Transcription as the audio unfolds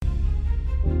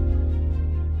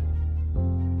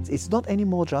It's not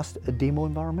anymore just a demo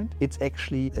environment, it's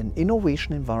actually an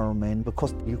innovation environment,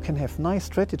 because you can have nice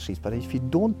strategies, but if you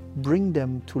don't bring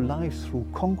them to life through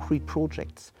concrete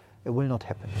projects, it will not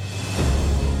happen.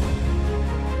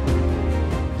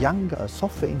 Younger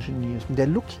software engineers, they're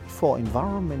looking for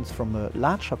environments from a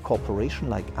larger corporation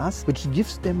like us, which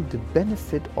gives them the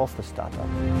benefit of a startup.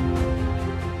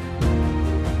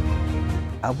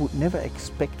 I would never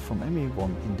expect from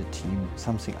anyone in the team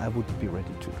something I wouldn't be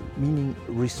ready to do. Meaning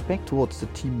respect towards the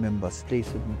team members plays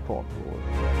an important role.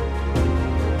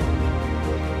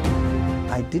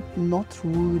 I did not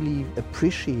really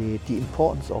appreciate the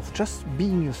importance of just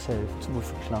being yourself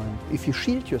with a client. If you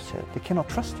shield yourself, they cannot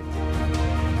trust you.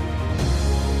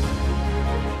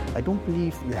 I don't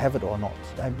believe you have it or not.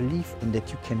 I believe in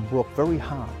that you can work very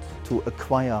hard to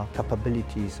acquire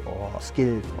capabilities or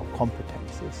skills or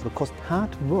competencies, because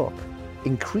hard work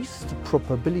increases the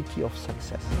probability of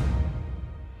success.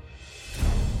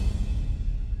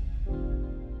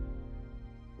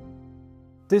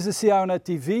 This is CIONet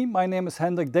TV. My name is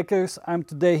Hendrik Dekkers. I'm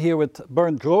today here with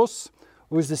Bernd Gross,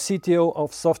 who is the CTO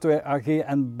of Software AG,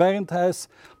 and Bernd has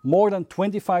more than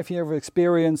 25 years of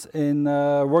experience in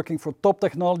working for top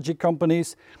technology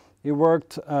companies. He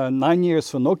worked 9 years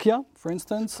for Nokia, for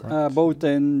instance, both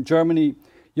in Germany,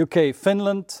 UK,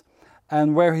 Finland,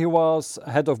 and where he was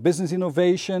head of business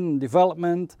innovation,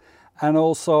 development, and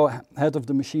also head of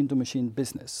the machine-to-machine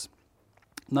business.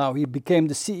 Now he became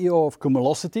the CEO of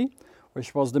Cumulocity,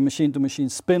 which was the machine-to-machine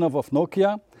spin-off of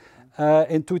Nokia,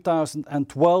 in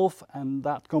 2012, and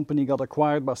that company got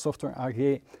acquired by Software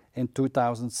AG in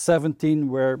 2017,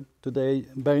 where today,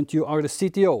 Bernd, you are the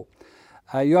CTO.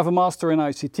 You have a master in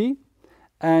ICT,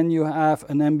 and you have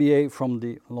an MBA from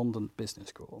the London Business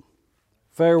School.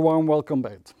 Very warm welcome,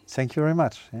 Bernd. Thank you very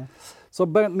much. Yeah. So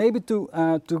Bernd, maybe to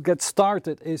get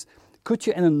started could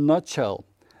you in a nutshell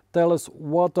tell us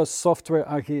what does Software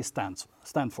AG stand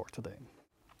for today?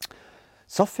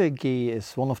 Software AG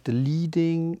is one of the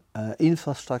leading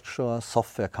infrastructure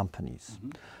software companies.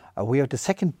 Mm-hmm. We are the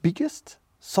second biggest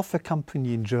software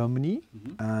company in Germany,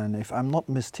 and if I'm not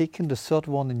mistaken, the third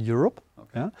one in Europe.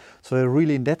 Okay. Yeah? So we're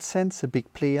really, in that sense, a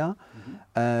big player.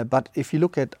 Mm-hmm. But if you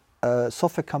look at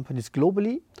software companies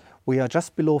globally, we are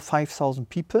just below 5,000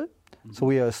 people. Mm-hmm. So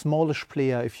we are a smallish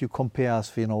player if you compare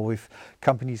us, with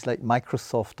companies like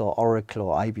Microsoft or Oracle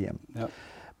or IBM. Yep.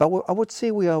 But I would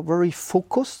say we are a very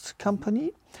focused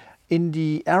company. In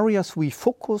the areas we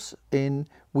focus in,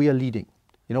 we are leading.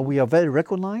 We are well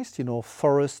recognized.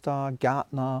 Forrester,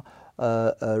 Gartner,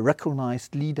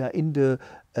 recognized leader in the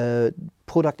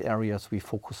product areas we're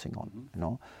focusing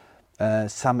on.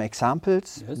 Some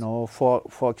examples. Yes.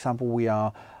 For example, we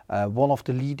are one of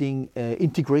the leading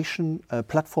integration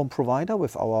platform provider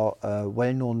with our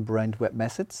well-known brand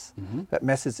Webmethods. Mm-hmm.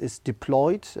 Webmethods is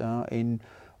deployed in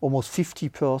almost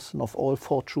 50% of all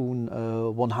Fortune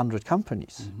 100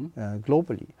 companies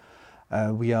globally.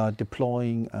 We are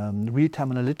deploying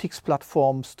real-time analytics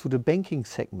platforms to the banking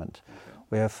segment. Okay.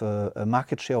 We have a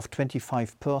market share of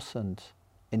 25%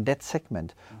 in that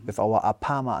segment with our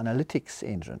Apama analytics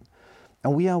engine.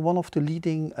 And we are one of the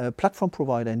leading platform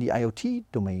provider in the IoT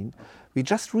domain. We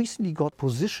just recently got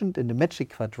positioned in the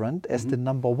Magic Quadrant as the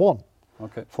number one.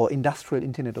 Okay. For industrial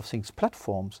Internet of Things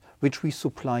platforms, which we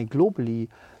supply globally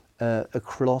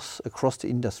across the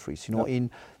industries.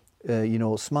 In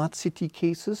smart city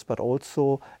cases, but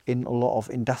also in a lot of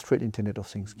industrial Internet of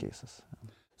Things cases.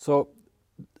 So,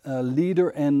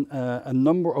 leader in a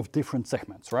number of different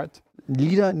segments, right?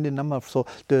 Leader in the number of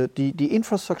the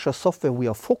infrastructure software we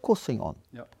are focusing on.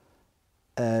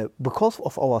 Yep. Because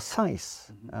of our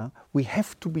size, we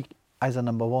have to be either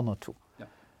number one or two.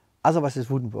 Otherwise, it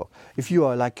wouldn't work. If you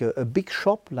are like a big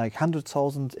shop, like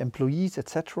 100,000 employees,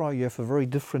 etc., you have a very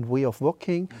different way of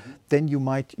working. Mm-hmm. Then you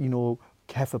might,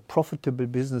 have a profitable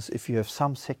business if you have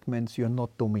some segments you're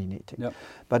not dominating. Yep.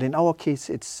 But in our case,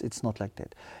 it's not like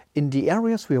that. In the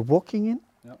areas we are working in,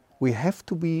 we have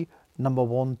to be number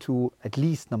one to at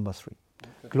least number three,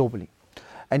 globally.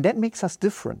 And that makes us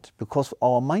different because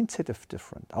our mindset is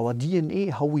different. Our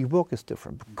DNA, how we work, is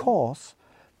different. Because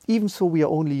even so we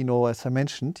are only, as I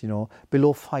mentioned,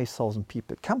 below 5,000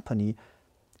 people company,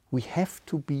 we have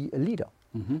to be a leader.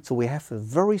 Mm-hmm. So we have a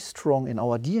very strong, in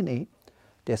our DNA,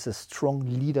 there's a strong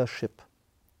leadership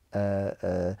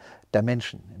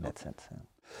dimension in that sense. Yeah.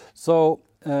 So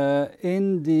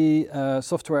in the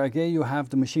Software AG, you have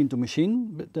the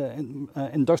machine-to-machine, the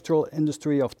industrial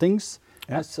industry of things,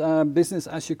 as business,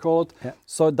 as you call it. Yeah.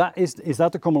 So that is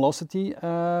that the Cumulocity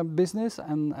business?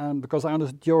 And because I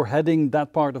understand you're heading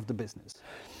that part of the business.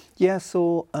 Yeah.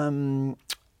 So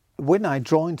when I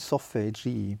joined Software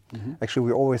AG, actually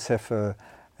we always have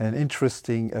an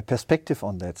interesting perspective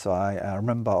on that. So I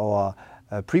remember our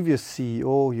previous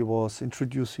CEO, he was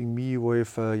introducing me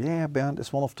with, Bernd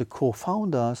is one of the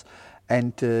co-founders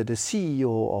and the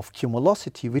CEO of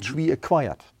Cumulocity, which we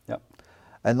acquired. Yep.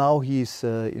 And now he's,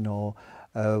 in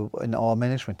our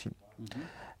management team.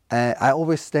 I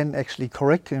always then actually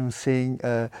correct him saying,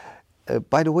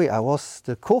 by the way, I was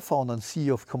the co-founder and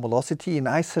CEO of Cumulocity, and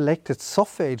I selected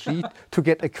Software AG to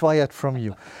get acquired from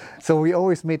you. So we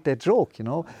always made that joke,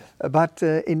 But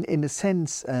in a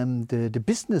sense, the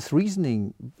business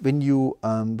reasoning when you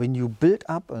build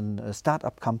up a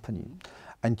startup company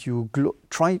and you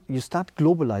start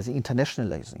globalizing,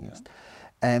 internationalizing it.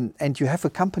 And you have a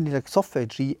company like Software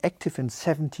AG active in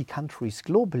 70 countries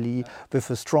globally with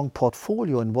a strong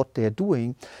portfolio in what they're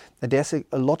doing. And there's a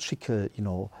logical,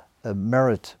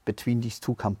 merit between these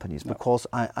two companies, because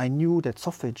I knew that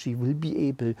Software AG will be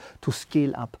able to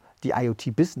scale up the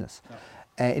IoT business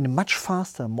in a much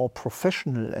faster, more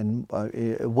professional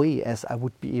way as I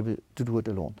would be able to do it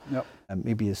alone.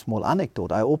 Maybe a small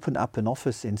anecdote. I opened up an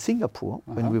office in Singapore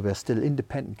when we were still an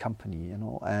independent company,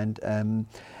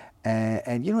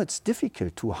 and it's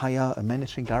difficult to hire a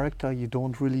managing director you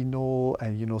don't really know,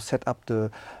 and set up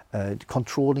the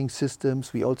controlling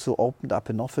systems. We also opened up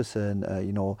an office and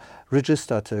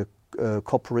registered a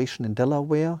corporation in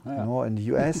Delaware, in the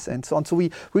US, and so on. So we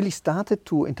really started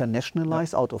to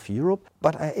internationalize out of Europe,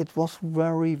 but it was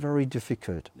very, very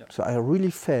difficult. So I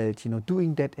really felt,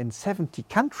 doing that in 70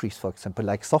 countries, for example,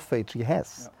 like Software AG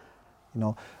has,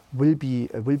 will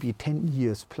be 10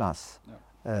 years plus.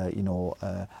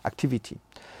 Activity,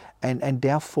 and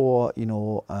therefore,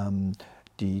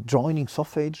 the joining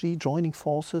Software AG, joining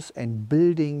forces, and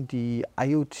building the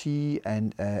IoT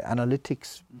and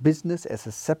analytics business as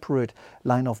a separate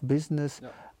line of business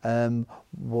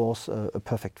was a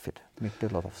perfect fit. Made a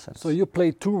lot of sense. So you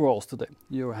play two roles today.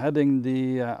 You're heading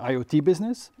the IoT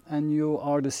business, and you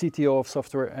are the CTO of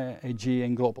Software AG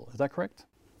in Global. Is that correct?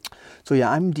 So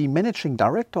I'm the managing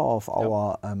director of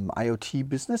our IoT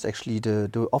business. Actually,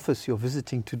 the office you're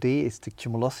visiting today is the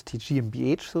Cumulocity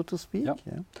GmbH, so to speak.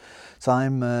 So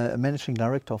I'm a managing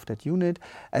director of that unit,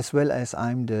 as well as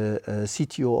I'm the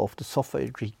CTO of the Software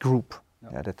AG group.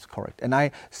 Yeah, that's correct. And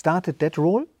I started that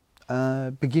role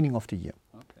beginning of the year.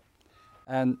 Okay.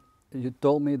 And you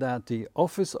told me that the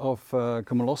office of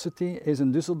Cumulocity is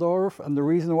in Düsseldorf, and the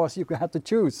reason was you had to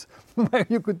choose where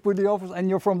you could put the office, and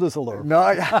you're from Düsseldorf.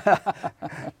 No,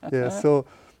 yeah. So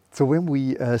when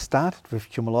we started with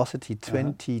Cumulocity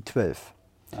 2012,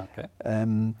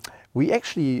 we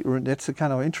actually, that's a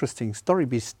kind of interesting story.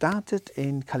 We started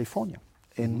in California,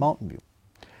 in Mountain View,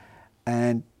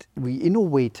 and we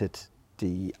innovated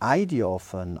the idea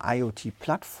of an IoT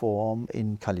platform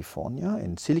in California,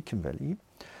 in Silicon Valley.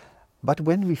 But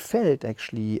when we felt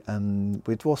actually,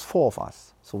 it was 4 of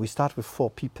us. So we start with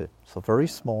 4 people, so very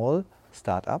small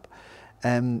startup.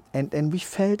 And we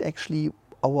felt actually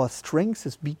our strength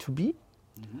is B2B.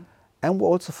 And we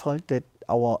also felt that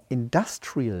our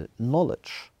industrial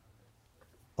knowledge,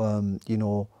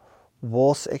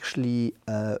 was actually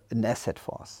an asset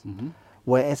for us.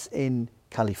 Whereas in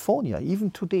California, even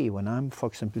today, when I'm, for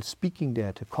example, speaking there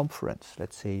at a conference,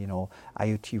 let's say,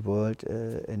 IoT World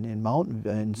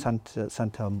in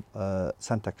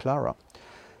Santa Clara,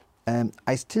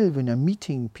 I still, when I'm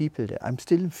meeting people there, I'm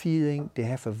still feeling they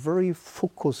have a very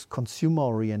focused consumer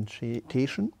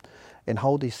orientation in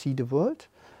how they see the world.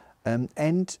 And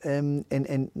then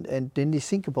they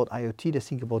think about IoT, they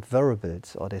think about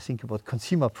wearables, or they think about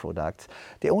consumer products.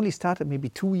 They only started maybe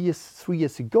 2 years, 3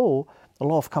 years ago, a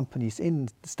lot of companies in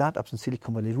startups in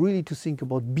Silicon Valley really to think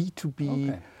about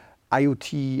B2B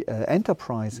IoT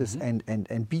enterprises and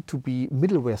B2B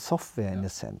middleware software in a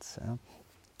sense.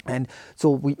 And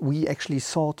so we actually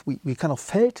thought, we kind of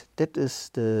felt that is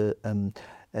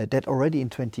that already in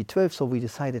 2012. So we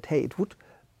decided, hey, it would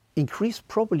increase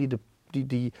probably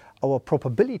our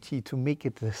probability to make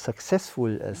it a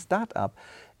successful startup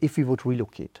if we would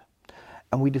relocate.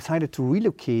 And we decided to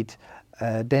relocate.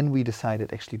 Then we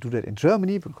decided actually to do that in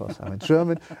Germany because I'm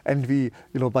German, and we,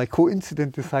 by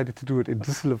coincidence decided to do it in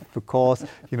Düsseldorf because,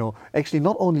 actually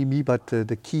not only me, but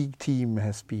the key team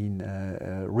has been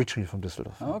originally from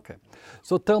Düsseldorf. Okay.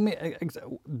 So tell me,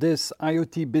 this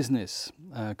IoT business,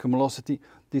 Cumulocity,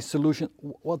 this solution,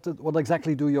 what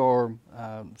exactly do your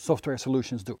software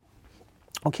solutions do?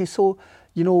 Okay, so,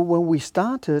 when we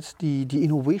started, the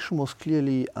innovation was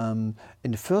clearly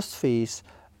in the first phase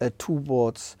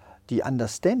towards the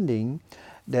understanding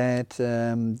that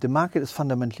the market is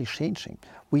fundamentally changing.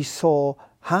 We saw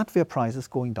hardware prices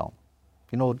going down.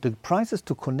 The prices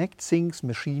to connect things,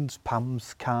 machines,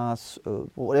 pumps, cars,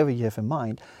 whatever you have in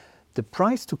mind, the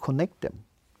price to connect them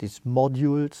these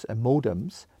modules and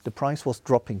modems, the price was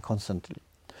dropping constantly.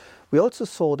 We also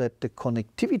saw that the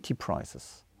connectivity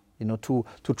prices,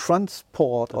 to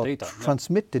transport or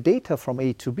transmit the data from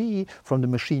A to B, from the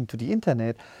machine to the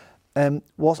internet,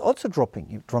 was also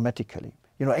dropping dramatically.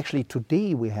 Actually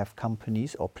today we have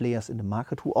companies or players in the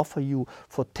market who offer you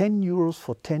for 10 euros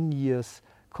for 10 years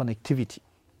connectivity.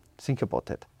 Think about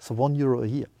that. So €1 a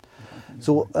year.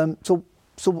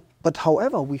 But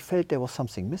however, we felt there was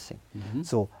something missing.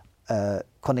 So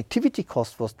connectivity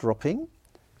cost was dropping.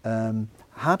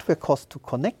 Hardware cost to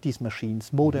connect these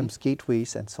machines, modems,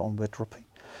 gateways, and so on were dropping.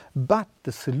 But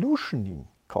the solutioning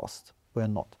costs were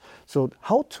not. So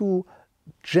how to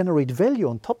generate value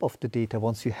on top of the data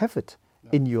once you have it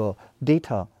in your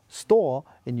data store,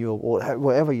 or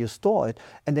wherever you store it,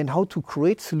 and then how to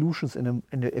create solutions in an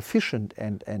efficient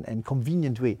and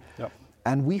convenient way.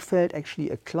 And we felt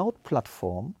actually a cloud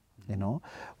platform,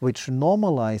 which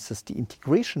normalizes the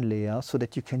integration layer so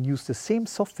that you can use the same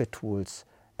software tools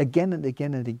again and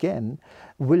again and again,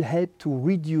 will help to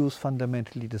reduce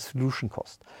fundamentally the solution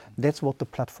cost. That's what the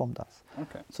platform does.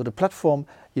 So the platform,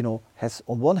 has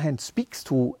on one hand speaks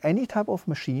to any type of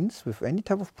machines with any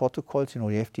type of protocols. You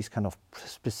have these kind of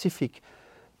specific,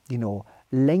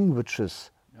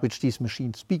 languages which these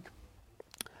machines speak.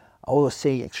 I always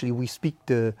say actually we speak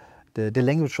the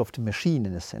language of the machine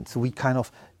in a sense. So we kind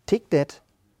of take that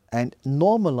and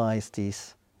normalize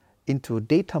this into a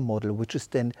data model, which is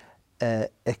then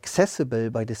accessible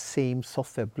by the same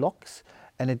software blocks,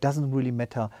 and it doesn't really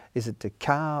matter is it a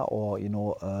car or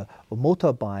a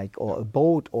motorbike or a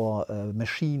boat or a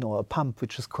machine or a pump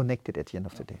which is connected at the end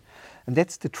of the day. And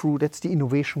that's the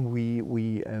innovation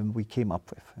we came up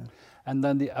with. And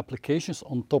then the applications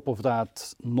on top of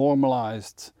that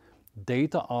normalized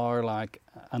data are like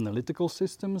analytical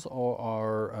systems or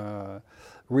are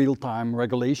real-time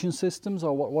regulation systems,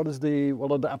 or what are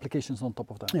the applications on top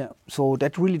of that? Yeah, so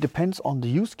that really depends on the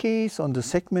use case, on the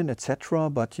segment, etc.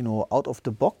 But out of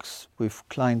the box, if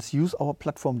clients use our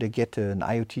platform, they get an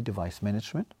IoT device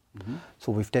management.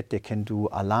 So with that, they can do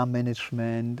alarm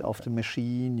management of the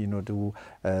machine, do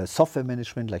software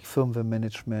management like firmware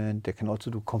management. They can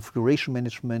also do configuration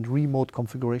management, remote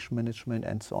configuration management,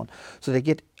 and so on. So they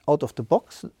get out of the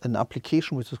box an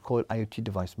application which is called IoT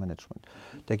device management.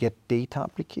 They get data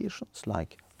applications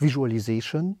like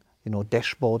visualization,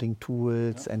 dashboarding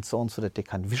tools and so on, so that they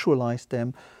can visualize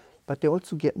them. But they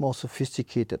also get more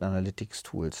sophisticated analytics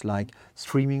tools like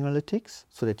streaming analytics,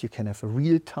 so that you can have a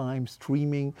real-time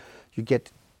streaming. You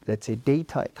get, let's say,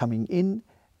 data coming in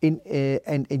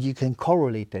and you can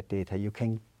correlate that data. You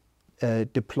can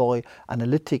deploy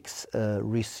analytics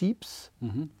receipts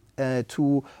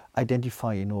to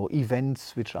identify,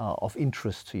 events which are of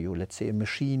interest to you. Let's say a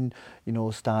machine,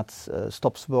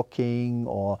 stops working,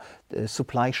 or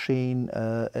supply chain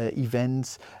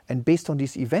events, and based on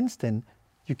these events, then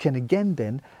you can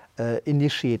again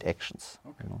initiate actions.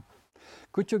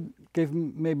 Could you give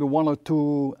maybe one or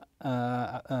two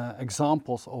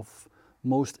examples of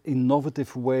most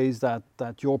innovative ways that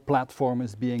your platform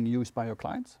is being used by your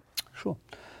clients? Sure.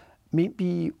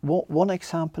 Maybe one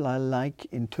example I like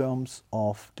in terms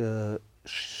of the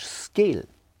scale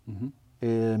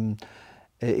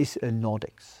is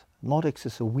Nordex. Nordex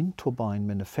is a wind turbine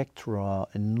manufacturer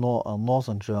in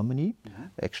northern Germany,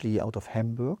 actually out of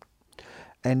Hamburg.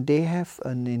 And they have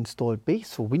an installed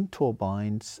base for wind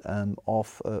turbines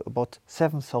of about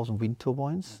 7,000 wind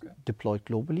turbines deployed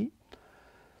globally.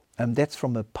 That's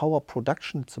from a power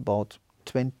production, it's about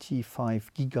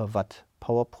 25 gigawatt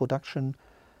power production.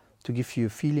 To give you a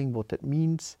feeling what that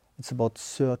means, it's about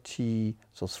 30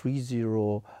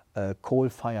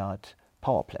 coal-fired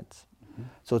power plants.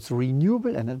 So it's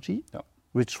renewable energy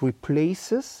which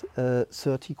replaces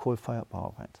 30 coal-fired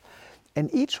power plants. And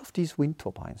each of these wind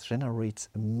turbines generates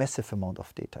a massive amount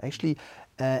of data. Actually,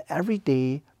 every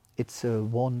day it's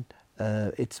one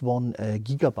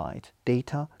gigabyte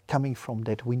data coming from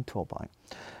that wind turbine.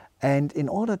 And in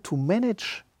order to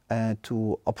manage,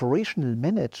 to operational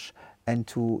manage, and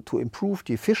to improve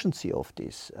the efficiency of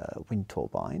these wind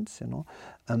turbines,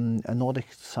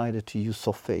 Nordex decided to use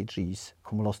Software AG's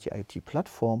Cumulocity IoT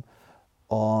platform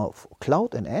for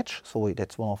cloud and edge. So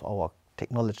that's one of our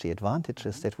technology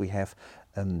advantages, that we have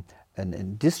a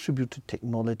distributed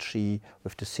technology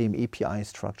with the same API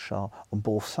structure on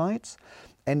both sides.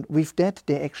 And with that,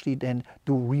 they actually then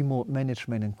do remote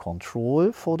management and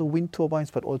control for the wind turbines,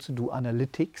 but also do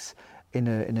analytics in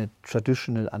a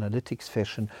traditional analytics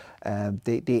fashion.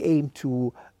 They aim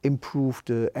to improve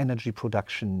the energy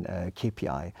production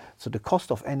KPI. So the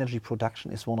cost of energy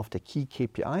production is one of the key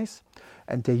KPIs,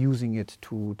 and they're using it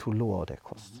to lower their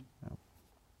costs.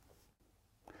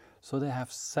 So they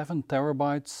have 7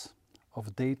 terabytes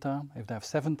of data. If they have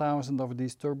 7,000 of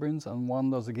these turbines and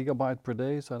one does a gigabyte per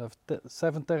day, so they have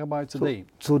 7 terabytes a day.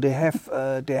 So they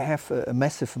have a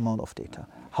massive amount of data.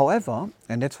 However,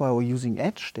 and that's why we're using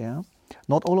Edge there,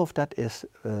 not all of that is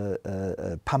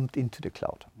pumped into the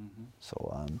cloud.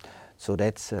 So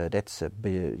that's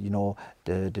you know,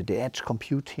 the edge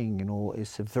computing, you know,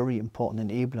 is a very important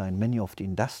enabler in many of the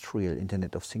industrial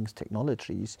Internet of Things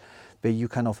technologies, where you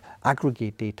kind of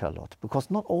aggregate data a lot, because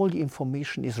not all the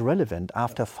information is relevant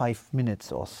after 5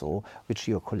 minutes or so, which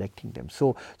you're collecting them.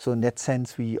 So in that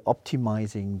sense, we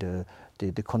optimizing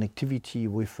the connectivity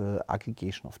with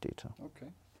aggregation of data. Okay.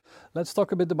 Let's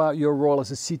talk a bit about your role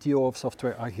as a CTO of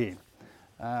Software AG.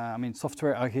 I mean,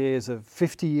 Software AG is a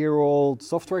 50-year-old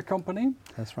software company.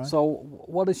 That's right. So,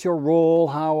 what is your role?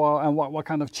 How and what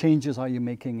kind of changes are you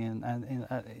making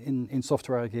in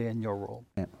Software AG in your role?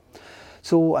 Yeah.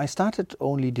 So I started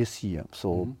only this year,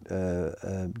 so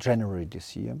January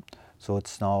this year. So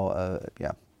it's now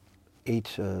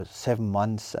 7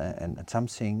 months and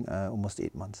something, almost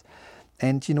 8 months.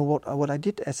 And you know what I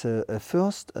did as a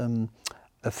first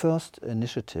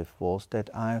initiative was that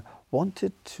I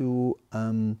wanted to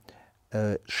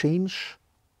change,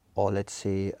 or let's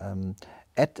say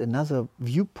add another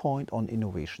viewpoint on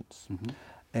innovations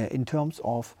in terms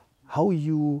of how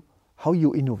you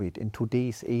innovate in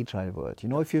today's agile world. You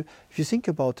know, if you think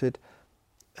about it,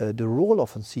 the role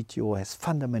of a CTO has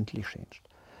fundamentally changed.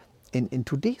 In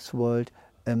today's world,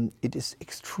 it is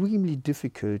extremely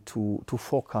difficult to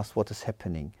forecast what is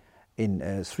happening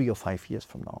in 3 or 5 years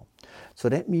from now. So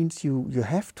that means you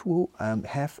have to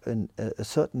have a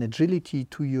certain agility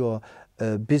to your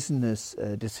business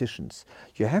decisions.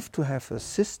 You have to have a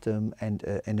system and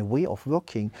a way of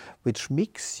working which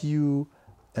makes you,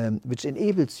 which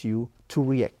enables you to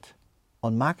react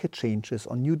on market changes,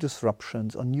 on new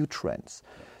disruptions, on new trends,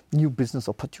 new business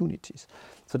opportunities.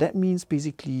 So that means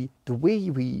basically the way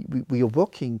we are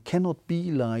working cannot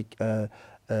be like a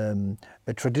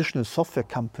traditional software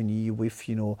company with,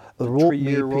 you know,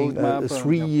 a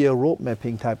three-year road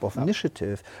mapping type of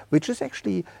initiative, which is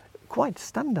actually quite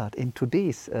standard in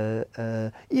today's,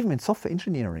 even in software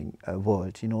engineering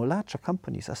world. You know, larger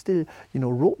companies are still, you know,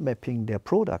 road mapping their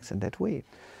products in that way.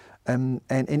 And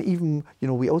even, you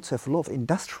know, we also have a lot of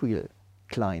industrial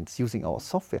clients using our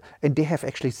software, and they have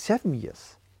actually 7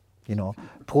 years, you know,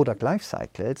 product life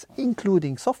cycles,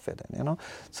 including software then, you know.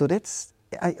 So that's,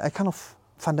 I kind of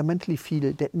fundamentally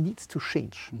feel that needs to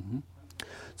change.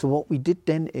 So what we did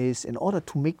then is, in order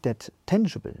to make that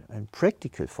tangible and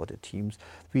practical for the teams,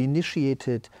 we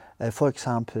initiated, for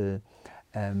example,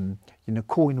 you know,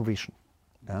 co-innovation.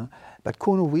 But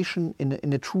co-innovation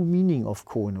in a true meaning of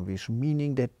co-innovation,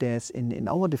 meaning that there's, in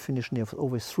our definition, there's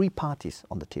always 3 parties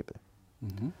on the table.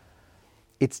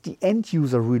 It's the end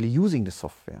user really using the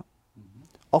software.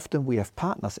 Often we have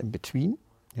partners in between,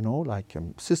 you know, like a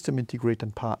system integrator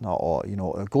partner, or, you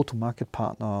know, a go-to-market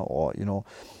partner, or, you know,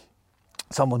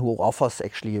 someone who offers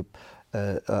actually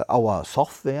our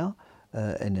software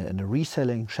in a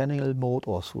reselling channel mode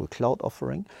or through a cloud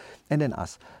offering, and then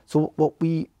us. So what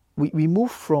we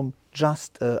move from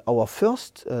just our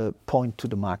first point to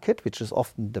the market, which is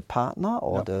often the partner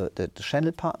or the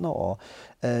channel partner, or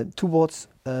towards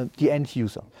the end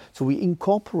user. So we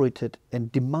incorporated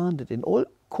and demanded in all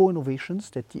co-innovations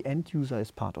that the end user is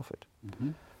part of it.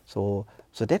 So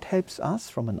that helps us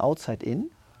from an outside-in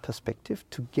perspective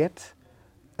to get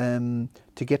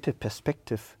a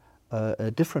perspective,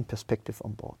 a different perspective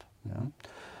on board.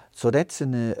 So that's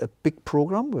in a big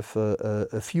program with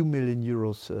a few million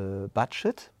euros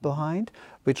budget behind,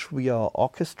 which we are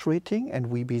orchestrating, and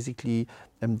we basically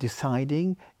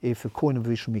deciding if a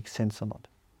co-innovation makes sense or not.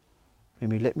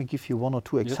 Maybe let me give you 1 or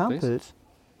 2 examples.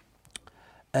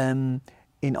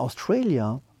 In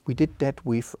Australia, we did that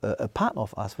with a partner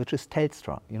of us, which is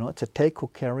Telstra. You know, it's a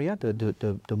telco carrier,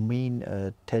 the main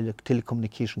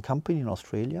telecommunication company in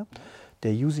Australia.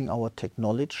 They're using our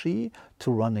technology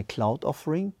to run a cloud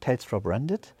offering, Telstra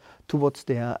branded, towards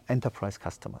their enterprise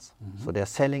customers. So they're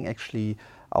selling actually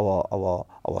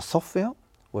our software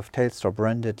with Telstra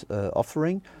branded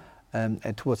offering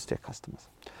and towards their customers.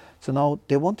 So now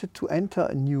they wanted to enter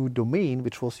a new domain,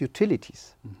 which was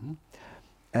utilities.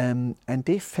 And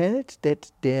they felt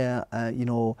that they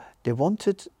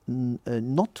wanted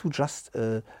not to just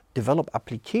develop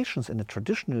applications in a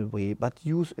traditional way, but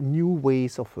use new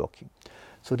ways of working.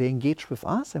 So they engaged with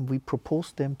us, and we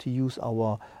proposed them to use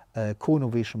our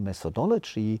co-innovation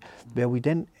methodology, where we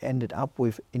then ended up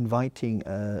with inviting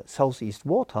Southeast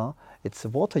Water, it's a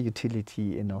water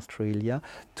utility in Australia,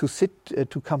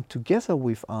 to come together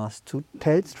with us, to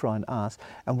Telstra and us,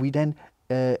 and we then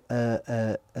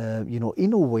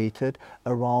innovated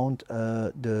around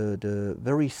the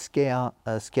very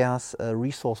scarce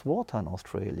resource water in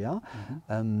Australia,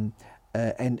 and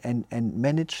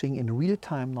managing in real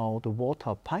time now the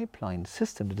water pipeline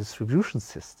system, the distribution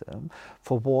system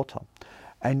for water.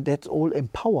 And that's all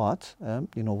empowered.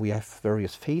 We have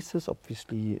various phases.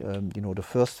 Obviously, the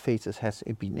first phases has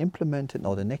been implemented.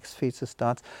 Now the next phase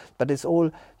starts. But it's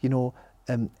all,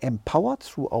 empowered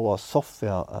through our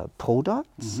software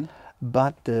products.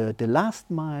 But the last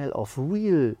mile of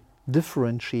real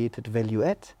differentiated value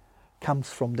add comes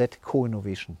from that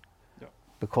co-innovation.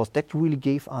 Because that really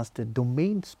gave us the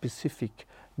domain-specific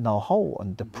know-how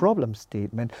and the problem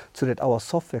statement, so that our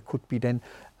software could be then,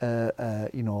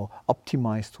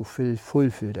 optimized to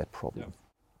fulfill that problem.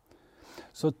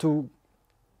 So to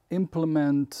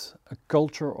implement a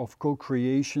culture of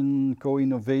co-creation,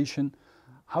 co-innovation,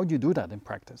 how do you do that in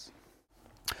practice?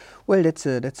 Well, that's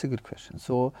a good question.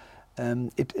 So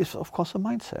it is, of course, a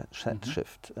mindset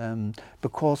shift,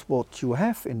 because what you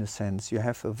have, in a sense, you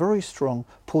have a very strong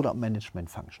product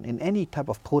management function in any type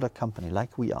of product company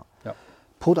like we are.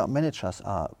 Product managers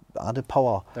are the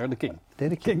power. They're the king. They're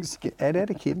the kings. They're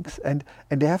the kings, and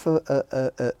they have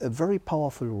a very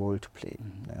powerful role to play,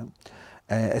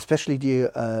 especially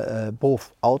the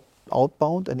both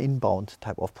outbound and inbound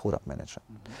type of product manager.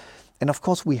 And of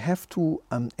course, we have to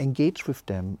engage with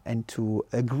them and to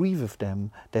agree with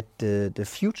them that the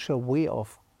future way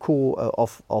of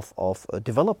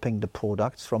developing the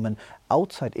products from an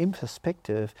outside-in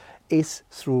perspective is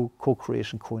through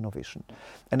co-creation, co-innovation.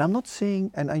 And I'm not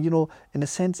saying, and in a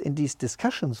sense, in these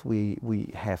discussions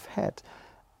we have had,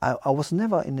 I was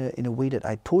never in a way that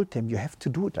I told them you have to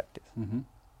do it like this.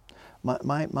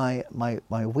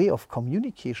 My way of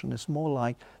communication is more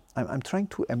like, I'm trying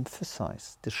to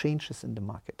emphasize the changes in the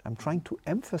market. I'm trying to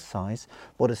emphasize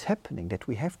what is happening, that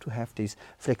we have to have this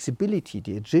flexibility,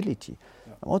 the agility.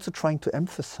 I'm also trying to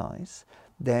emphasize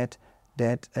that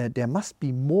there must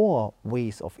be more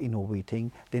ways of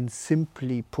innovating than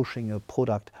simply pushing a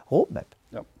product roadmap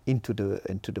into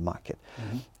the market.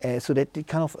 So that it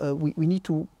kind of we need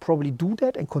to probably do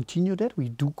that and continue that. We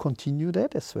do continue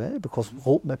that as well, because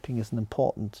road mapping is an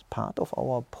important part of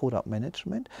our product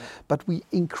management. But we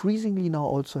increasingly now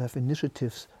also have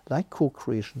initiatives like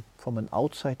co-creation from an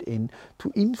outside in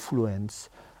to influence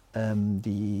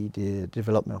the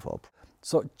development of our product.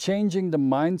 So changing the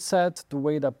mindset, the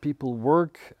way that people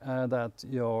work, that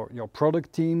your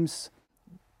product teams,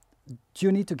 do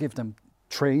you need to give them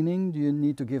training? Do you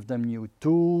need to give them new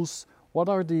tools? What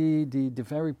are the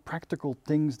very practical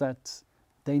things that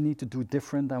they need to do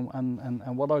different,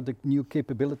 and what are the new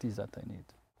capabilities that they need?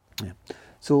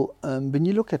 So when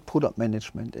you look at product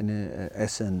management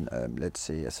as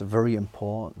a very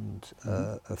important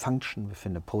function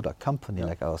within a product company,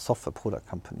 like our software product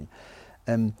company,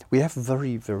 we have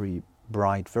very, very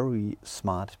bright, very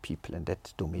smart people in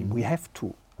that domain. We have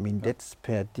to. I mean, that's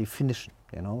per definition,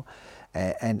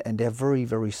 and they're very,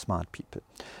 very smart people.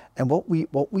 And what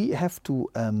we have to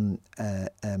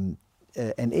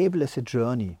enable as a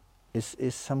journey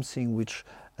is something which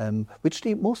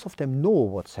most of them know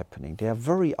what's happening. They are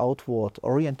very outward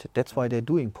oriented. That's why they're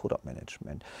doing product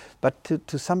management. But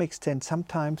to some extent,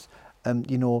 sometimes, when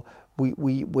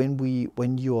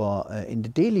you are in the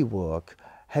daily work,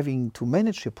 having to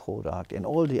manage your product and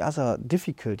all the other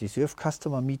difficulties, you have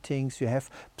customer meetings, you have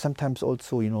sometimes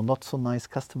also, not so nice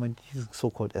customer meetings,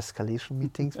 so-called escalation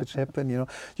meetings, which happen, you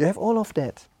have all of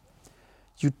that.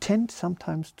 You tend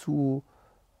sometimes to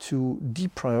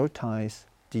deprioritize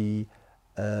the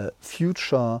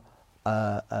future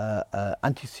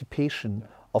anticipation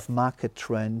of market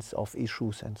trends, of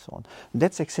issues, and so on. And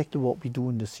that's exactly what we do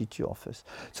in the CTO office.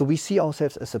 So we see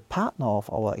ourselves as a partner of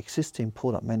our existing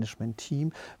product management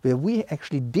team, where we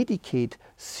actually dedicate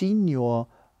senior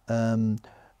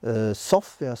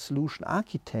software solution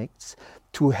architects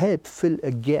to help fill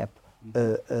a gap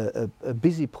a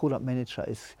busy product manager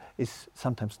is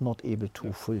sometimes not able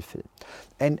to fulfill.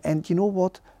 And you know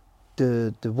what?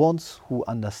 The ones who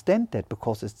understand that,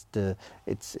 because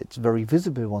it's very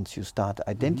visible once you start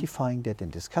identifying that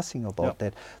and discussing about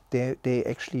that, they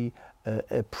actually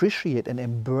appreciate and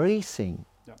embracing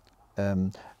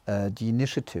the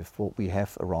initiative what we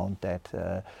have around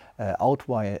that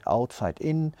outside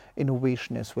in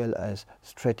innovation, as well as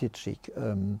strategic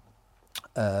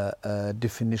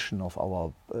definition of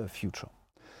our future.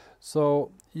 So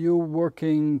you're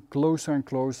working closer and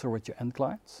closer with your end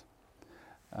clients.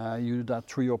 You do that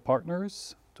through your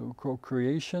partners, to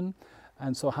co-creation.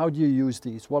 And so how do you use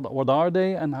these? What are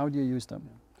they, and how do you use them?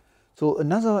 So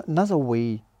another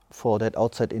way for that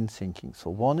outside-in thinking. So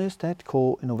one is that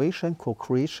co-innovation,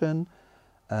 co-creation,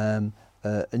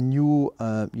 a new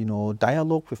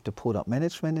dialogue with the product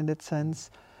management in that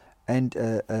sense. And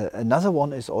another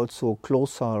one is also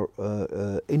closer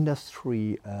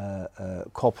industry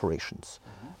corporations.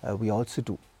 We also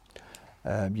do.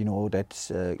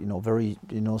 That's very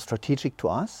strategic to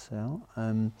us,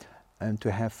 and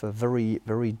to have a very,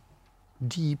 very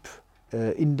deep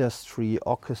industry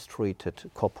orchestrated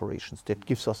corporations. That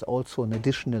gives us also an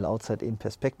additional outside-in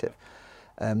perspective.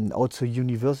 Also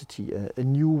university, a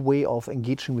new way of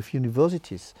engaging with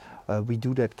universities. We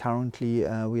do that currently.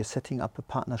 We are setting up a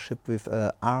partnership with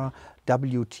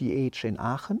RWTH in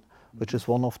Aachen, which is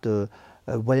one of the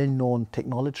well-known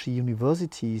technology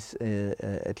universities,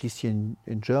 at least here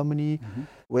in Germany.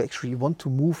 We actually want to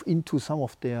move into some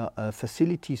of their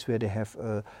facilities where they have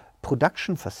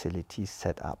production facilities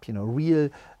set up, real,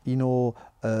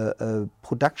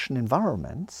 production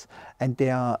environments, and they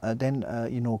are then,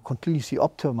 continuously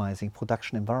optimizing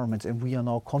production environments. And we are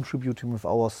now contributing with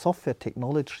our software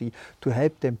technology to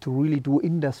help them to really do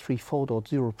Industry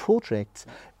 4.0 projects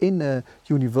in a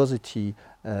university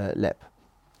lab.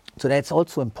 So that's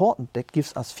also important. That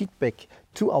gives us feedback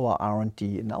to our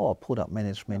R&D and our product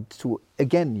management to,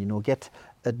 again, get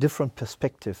a different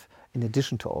perspective in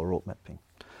addition to our road mapping.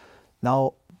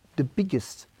 Now, the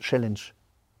biggest challenge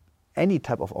any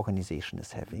type of organization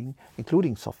is having,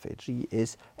 including Software AG,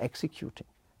 is executing.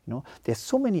 There's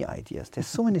so many ideas, there's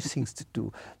so many things to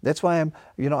do. That's why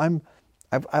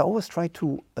I always try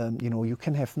to, you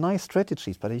can have nice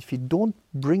strategies, but if you don't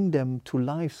bring them to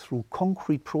life through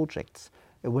concrete projects,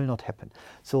 it will not happen.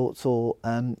 So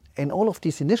and all of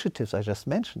these initiatives I just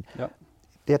mentioned,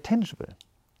 they're tangible.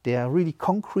 They are really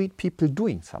concrete people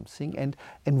doing something and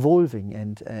involving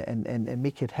and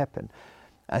make it happen.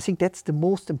 I think that's the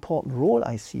most important role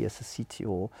I see as a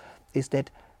CTO, is that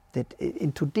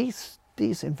in today's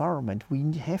environment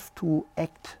we have to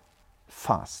act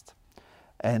fast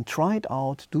and try it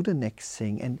out, do the next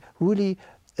thing, and really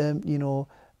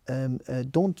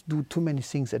don't do too many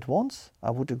things at once.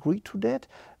 I would agree to that,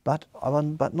 but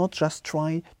not just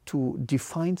try to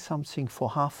define something for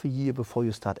half a year before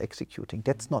you start executing.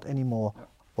 That's not anymore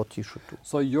what you should do.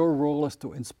 So your role is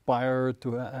to inspire,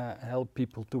 to help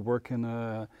people to work in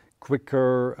a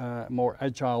quicker, more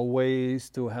agile ways,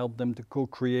 to help them to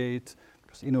co-create.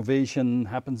 Because innovation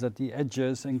happens at the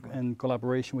edges and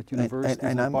collaboration with universities.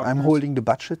 And I'm holding the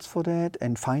budgets for that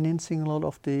and financing a lot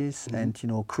of this, and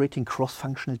creating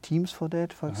cross-functional teams for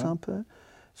that, for example.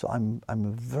 So I'm a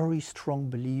very strong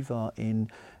believer in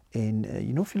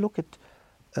if you look at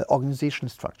organizational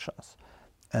structures,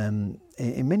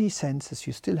 in many senses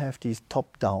you still have these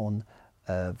top-down,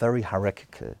 very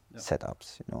hierarchical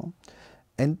setups,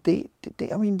 And they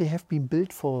have been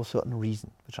built for a certain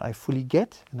reason, which I fully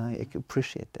get, and I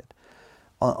appreciate that.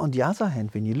 On the other hand,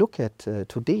 when you look at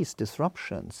today's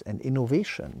disruptions and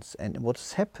innovations and what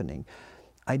is happening,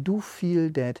 I do feel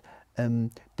that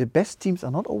the best teams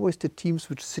are not always the teams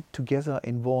which sit together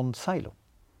in one silo.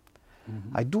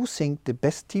 I do think the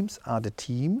best teams are the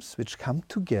teams which come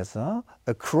together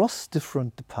across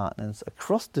different departments,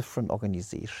 across different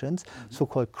organizations,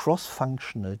 so-called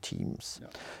cross-functional teams.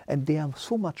 And they are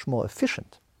so much more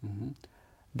efficient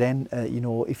than,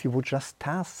 if you would just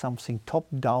task something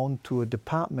top-down to a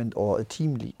department or a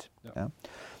team lead.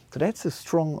 So that's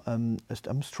I'm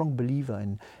a strong believer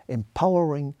in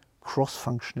empowering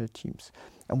cross-functional teams.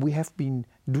 And we have been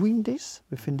doing this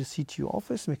within the CTO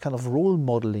office. We're kind of role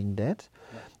modeling that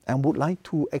and would like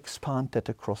to expand that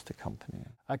across the company.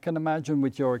 I can imagine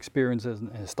with your experience as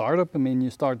a startup, you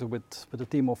started with a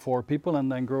team of 4 people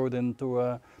and then grew it into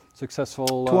a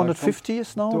successful... 250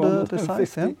 is now the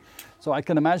size. Yeah? So I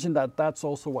can imagine that that's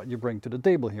also what you bring to the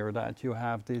table here, that you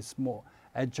have this more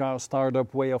agile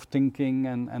startup way of thinking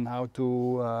and how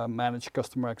to manage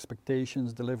customer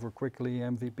expectations, deliver quickly,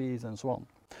 MVPs and so on.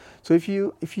 So if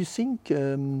you think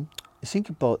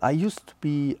about, I used to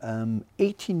be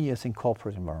 18 years in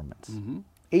corporate environments,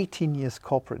 18 years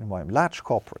corporate environment, large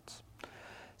corporates.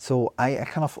 So I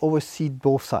kind of always see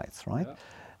both sides, right?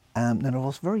 And it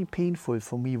was very painful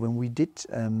for me when we did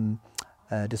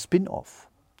the spin-off.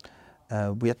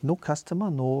 We had no customer,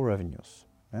 no revenues.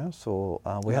 So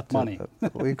we had money.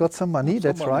 We got some money.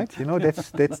 That's money. Right.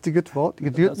 That's the good word. The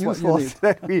good news was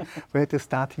that we had the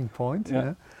starting point.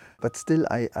 But still,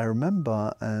 I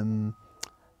remember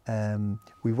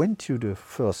we went to the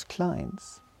first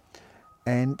clients,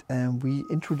 and we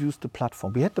introduced the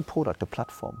platform. We had the product, the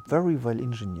platform, very well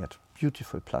engineered,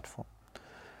 beautiful platform.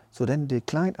 So then the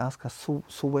client asked us,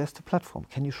 so where's the platform?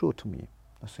 Can you show it to me?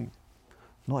 I think,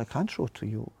 no, I can't show it to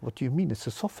you. What do you mean? It's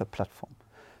a software platform.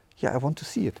 Yeah, I want to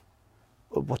see it.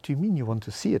 What do you mean you want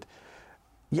to see it?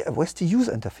 yeah, where's the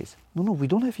user interface? No, we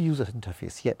don't have a user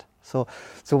interface yet. So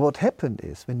what happened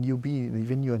is when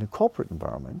you're in a corporate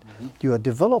environment, you are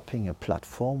developing a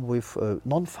platform with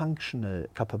non-functional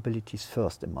capabilities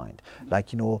first in mind,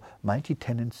 like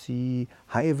multi-tenancy,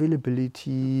 high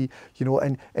availability,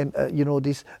 and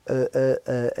this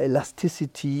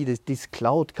elasticity, these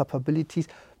cloud capabilities,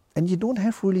 and you don't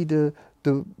have really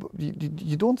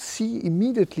you don't see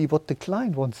immediately what the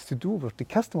client wants to do, what the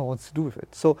customer wants to do with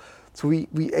it. So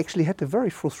we actually had a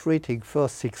very frustrating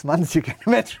first 6 months, you can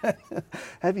imagine,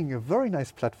 having a very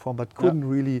nice platform, but couldn't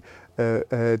really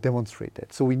demonstrate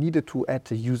that. So we needed to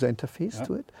add a user interface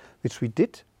to it, which we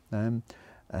did. And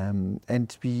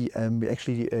we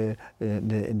actually,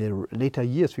 in the later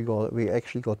years, we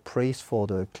actually got praise for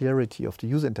the clarity of the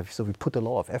user interface. So we put a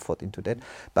lot of effort into that.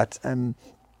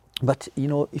 But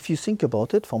if you think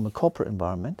about it from a corporate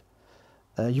environment,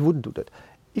 you wouldn't do that.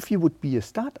 If you would be a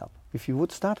startup, if you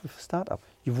would start with a startup,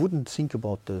 you wouldn't think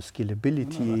about the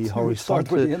scalability,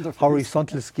 horizontal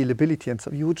scalability, and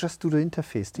so you would just do the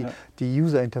interface, the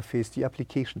user interface, the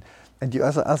application, and the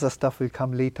other stuff will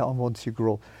come later on once you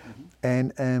grow.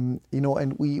 And and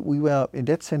we were in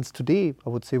that sense today, I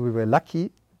would say we were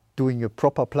lucky doing a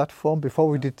proper platform before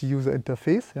we did the user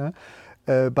interface. Yeah?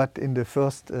 But in the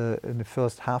first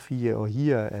half year or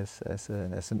year as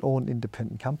an own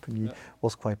independent company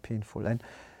was quite painful, and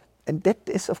that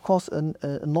is of course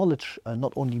a knowledge,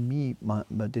 not only me,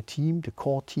 the team, the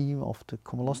core team of the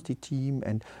Cumulocity team,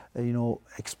 and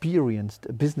experienced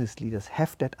business leaders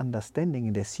have that understanding,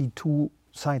 and they see two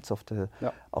sides of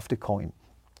the coin,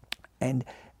 and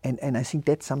I think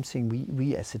that's something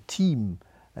we as a team,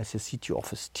 as a CTO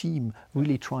office team,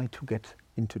 really try to get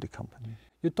into the company.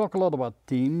 You talk a lot about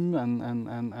team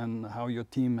and how your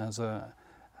team has a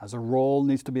role,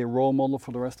 needs to be a role model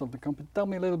for the rest of the company. Tell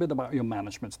me a little bit about your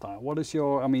management style. What is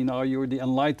your, are you the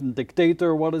enlightened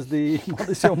dictator? What is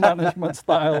your management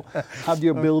style? How do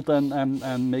you build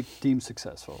and make teams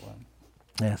successful?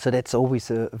 Yeah, so that's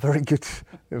always a very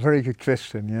good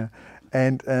question. Yeah,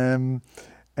 and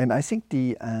I think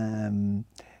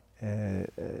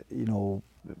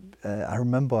I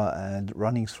remember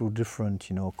running through different,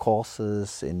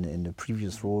 courses in the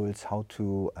previous roles, how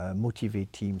to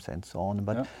motivate teams and so on.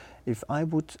 But if I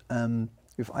would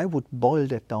boil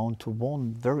that down to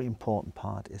one very important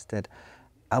part, is that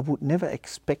I would never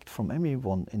expect from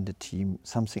anyone in the team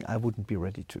something I wouldn't be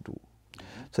ready to do.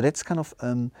 So that's kind of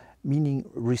meaning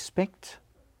respect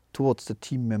towards the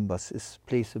team members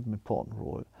plays an important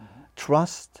role.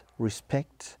 Trust,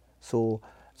 respect. So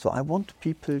I want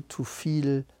people to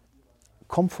feel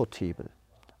comfortable.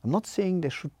 I'm not saying they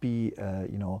should be,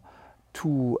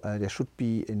 they should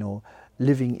be,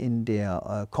 living in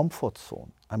their comfort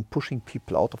zone. I'm pushing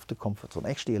people out of the comfort zone,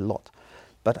 actually a lot.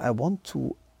 But I want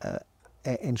to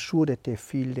ensure that they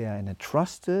feel they are in a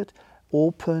trusted,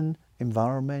 open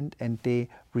environment, and we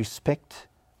respect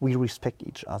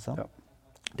each other. Yeah.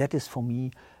 That is for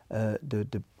me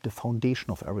the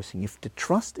foundation of everything. If the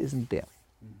trust isn't there,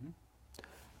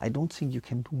 I don't think you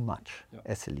can do much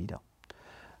as a leader.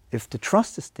 If the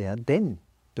trust is there, then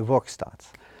the work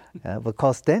starts.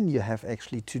 Because then you have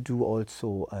actually to do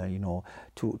also,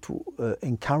 to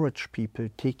encourage people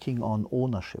taking on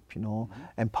ownership,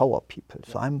 empower people.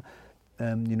 So I'm,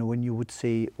 when you would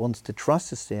say once the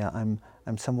trust is there,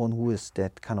 I'm someone who is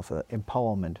that kind of an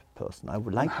empowerment person. I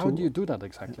would like to. How do you do that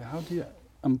exactly? How do you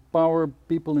empower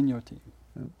people in your team?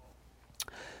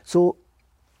 So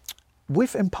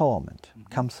with empowerment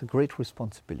comes a great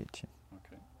responsibility.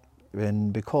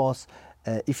 Because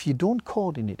if you don't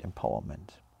coordinate empowerment,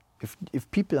 if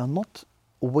people are not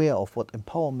aware of what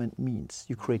empowerment means,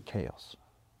 you create chaos.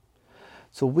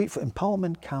 So with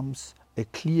empowerment comes a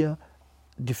clear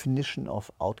definition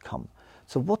of outcome.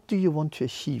 So what do you want to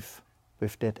achieve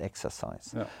with that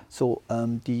exercise? Yeah. So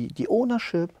the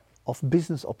ownership of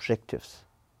business objectives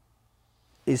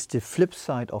is the flip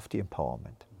side of the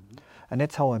empowerment. And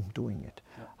that's how I'm doing it,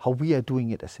 how we are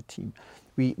doing it as a team.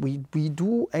 We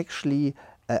do actually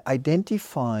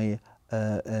identify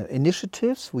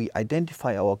initiatives, we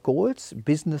identify our goals,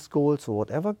 business goals or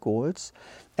whatever goals,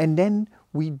 and then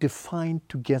we define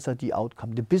together the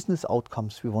outcome, the business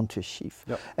outcomes we want to achieve.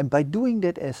 Yep. And by doing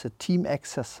that as a team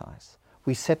exercise,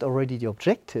 we set already the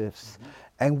objectives,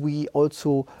 and we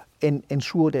also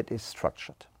ensure that it's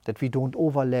structured, that we don't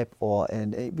overlap,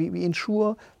 and we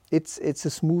ensure it's a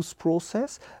smooth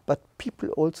process, but people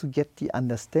also get the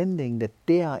understanding that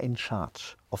they are in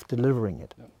charge of delivering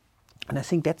it. Yep. And I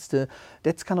think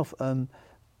that's kind of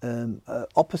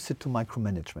opposite to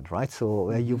micromanagement, right? So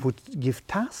where you would give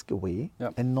tasks away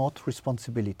and not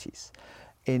responsibilities.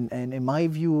 in my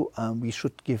view, we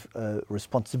should give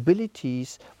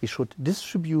responsibilities. We should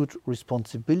distribute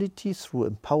responsibilities through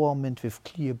empowerment with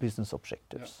clear business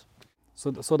objectives.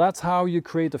 Yeah. So that's how you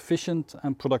create efficient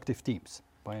and productive teams,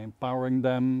 by empowering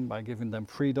them, by giving them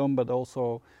freedom, but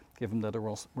also giving them the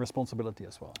responsibility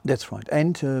as well. That's right,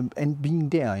 and being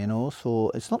there, you know.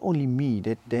 So it's not only me.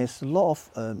 That there's a lot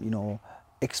of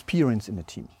experience in the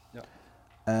team. Yeah.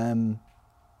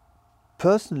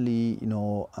 Personally,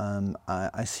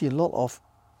 I see a lot of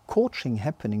coaching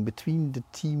happening between the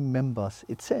team members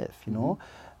itself,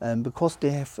 because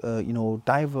they have,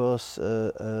 diverse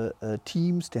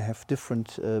teams, they have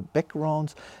different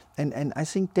backgrounds, and I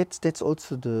think that's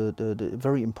also the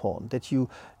very important, that you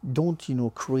don't,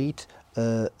 create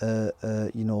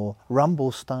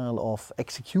Rambo style of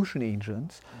execution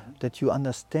agents, that you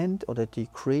understand, or that you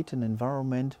create an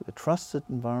environment, a trusted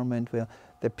environment where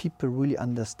the people really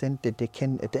understand that they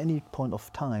can, at any point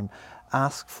of time,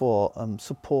 ask for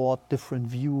support, different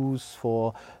views,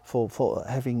 for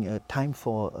having time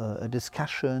for a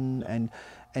discussion, and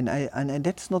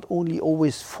that's not only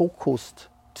always focused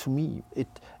to me.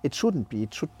 It shouldn't be.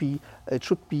 It should be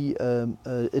a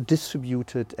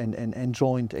distributed and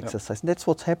joint exercise. And that's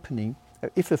what's happening.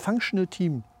 If I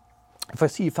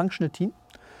see a functional team,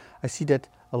 I see that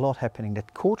a lot happening.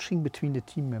 That coaching between the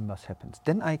team members happens.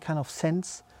 Then I kind of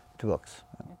sense it works.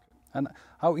 Okay. And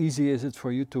how easy is it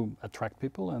for you to attract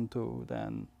people and to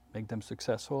then make them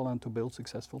successful and to build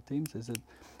successful teams? Is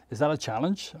that a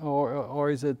challenge, or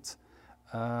is it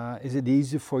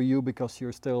easy for you because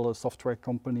you're still a software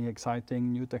company,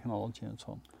 exciting new technology and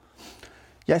so on?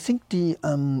 Yeah, I think the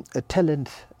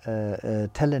talent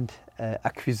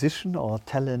acquisition or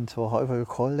talent, or however you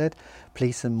call that,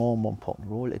 plays a more and more important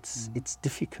role. It's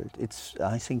difficult.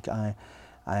 I think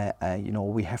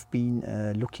we have been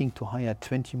looking to hire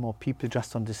 20 more people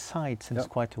just on this site since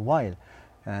quite a while,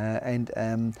 and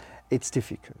it's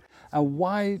difficult. And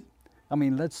why? I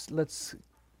mean, let's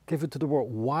give it to the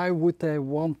world. Why would they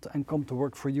want and come to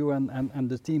work for you and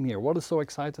the team here? What is so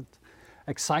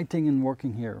exciting in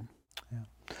working here? Yeah.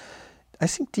 I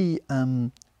think the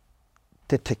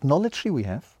technology we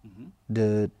have,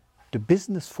 the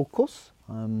business focus,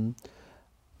 and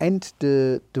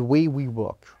the way we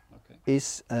work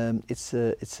is it's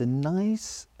a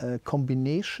nice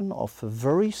combination of a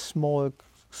very small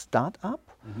startup,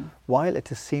 while at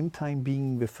the same time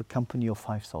being with a company of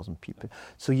 5,000 people.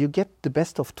 So you get the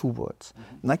best of two worlds.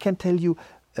 And I can tell you,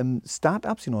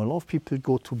 startups, a lot of people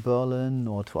go to Berlin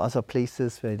or to other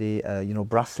places where they,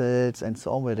 Brussels and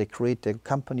so on, where they create their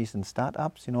companies and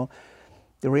startups.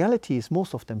 The reality is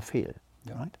most of them fail,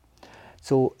 right?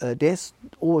 So there's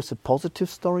always a positive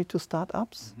story to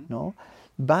startups,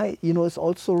 but it's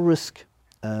also a risk.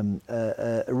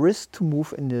 A risk to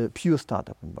move in the pure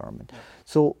startup environment.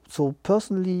 So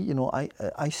personally,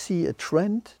 I see a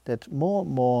trend that more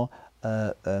and more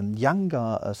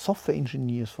younger software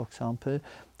engineers, for example,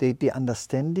 they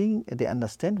understand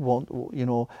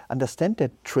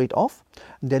that trade-off,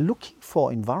 and they're looking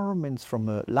for environments from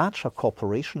a larger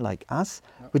corporation like us,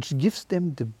 which gives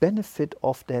them the benefit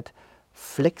of that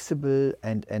flexible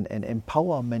and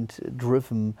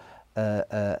empowerment-driven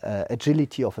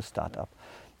agility of a startup.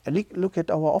 And look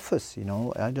at our office. I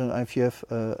don't know if you have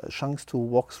a chance to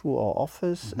walk through our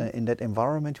office. In that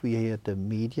environment, we are here at the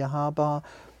Media Harbor.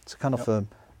 It's kind of a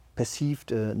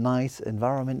perceived nice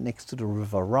environment next to the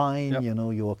River Rhine.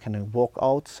 You can walk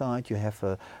outside. You have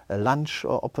a lunch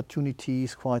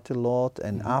opportunities quite a lot,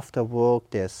 and after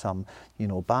work there's some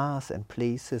bars and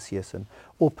places. Here's an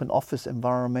open office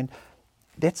environment.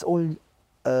 That's all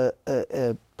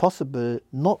possible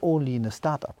not only in a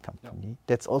startup company,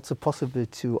 that's also possible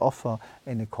to offer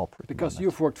in a corporate. Because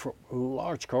you've worked for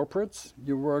large corporates,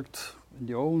 you worked in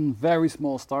your own very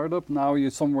small startup, now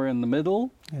you're somewhere in the middle.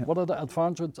 Yeah. What are the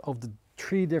advantages of the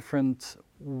three different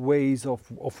ways of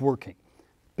working?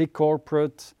 Big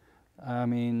corporate,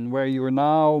 where you are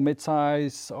now,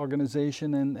 mid-size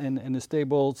organization in a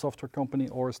stable software company,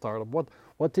 or a startup.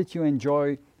 What did you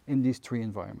enjoy in these three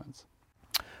environments?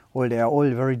 Well, they are all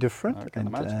very different,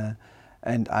 and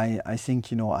I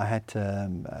think I had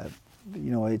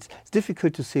it's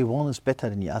difficult to say one is better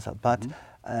than the other, but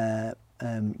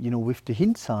with the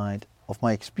hindsight of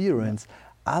my experience,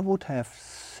 I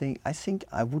think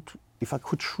I would, if I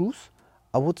could choose,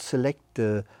 I would select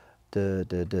the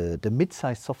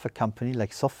mid-sized software company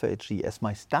like Software AG as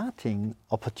my starting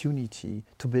opportunity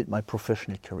to build my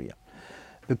professional career,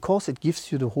 because it gives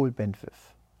you the whole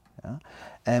bandwidth.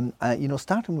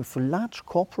 Starting with a large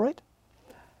corporate,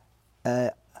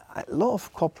 a lot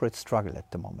of corporates struggle at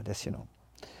the moment, as you know.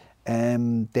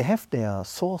 They have their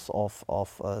source of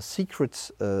secret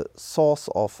source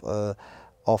of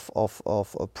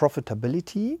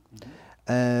profitability.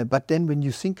 But then when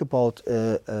you think about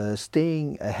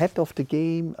staying ahead of the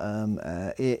game,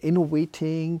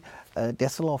 innovating,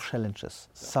 there's a lot of challenges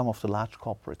some of the large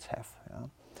corporates have. Yeah?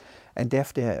 And they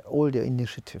have all their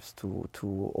initiatives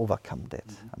to overcome that.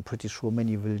 I'm pretty sure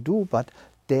many will do, but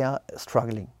they are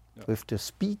struggling with the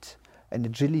speed and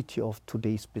agility of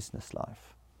today's business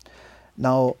life.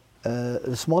 Now,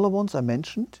 the smaller ones I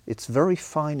mentioned, it's very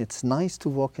fine, it's nice to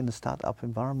work in a startup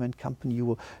environment, company,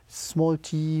 you small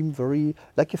team, very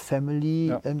like a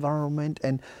family environment,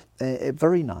 and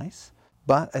very nice.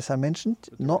 But as I mentioned,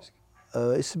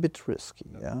 it's a bit risky.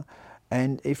 Yeah.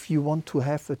 And if you want to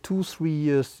have a 2-3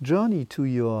 years journey to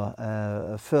your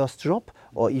first job,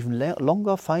 or even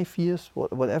longer, 5 years,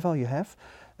 whatever you have,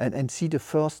 and see the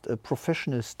first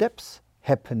professional steps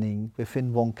happening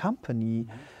within one company,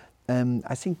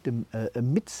 I think a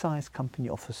mid-sized company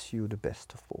offers you the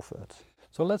best of both worlds.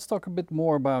 So let's talk a bit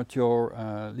more about your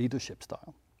leadership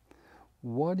style.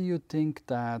 What do you think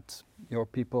that your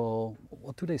people,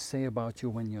 what do they say about you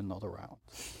when you're not around?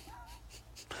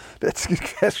 That's a good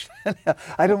question.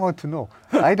 I don't want to know.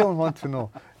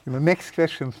 Next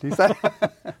question, please.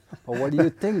 Or what do you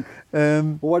think?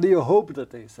 What do you hope that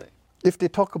they say? If they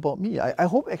talk about me, I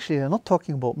hope actually they're not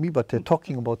talking about me, but they're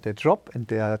talking about their job and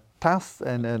their tasks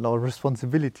and our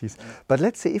responsibilities. But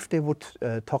let's say if they would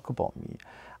talk about me,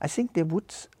 I think they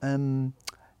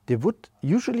would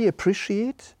usually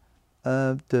appreciate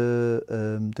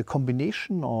the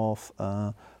combination of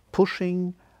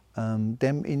pushing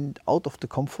them out of the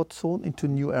comfort zone into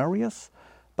new areas,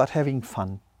 but having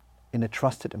fun in a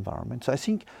trusted environment. So I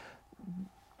think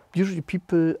usually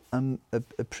people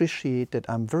appreciate that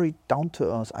I'm very down to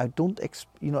earth. I don't,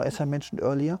 as I mentioned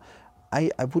earlier, I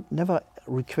would never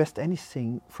request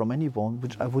anything from anyone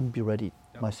which I wouldn't be ready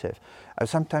myself.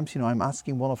 Sometimes, I'm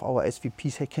asking one of our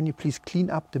SVPs, hey, can you please clean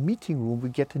up the meeting room? We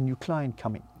get a new client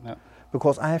coming. Yeah.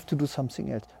 Because I have to do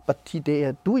something else. But they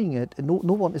are doing it, and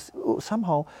no one is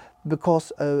somehow,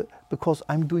 because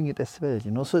I'm doing it as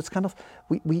well. So it's kind of,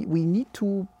 we need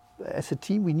to, as a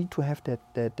team, we need to have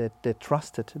that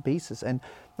trusted basis. And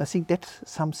I think that's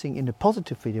something in a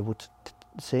positive way they would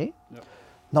say. Yep.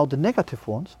 Now the negative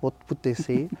ones, what would they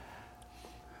say?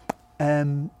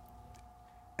 Am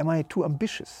I too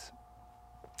ambitious?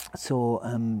 So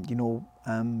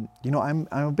I'm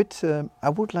a bit. I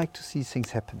would like to see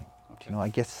things happening. Okay. I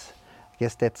guess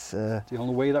that's the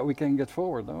only way that we can get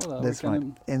forward. No? That's right.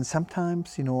 And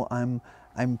sometimes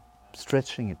I'm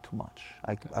stretching it too much.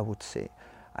 I would say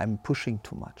I'm pushing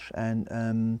too much,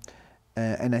 and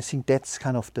I think that's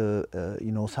kind of the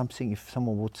something. If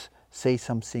someone would say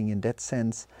something in that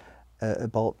sense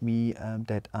about me,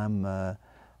 that I'm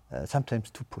sometimes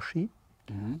too pushy.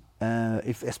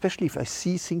 Mm-hmm. Especially if I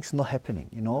see things not happening,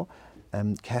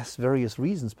 it has various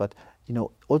reasons. But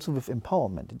also with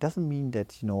empowerment, it doesn't mean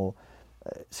that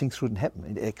things shouldn't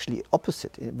happen. It actually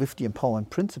opposite. With the empowerment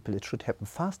principle, it should happen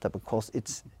faster because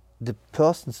it's the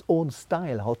person's own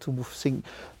style how to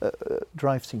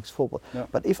drive things forward. Yeah.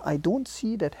 But if I don't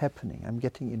see that happening, I'm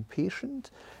getting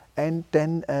impatient, and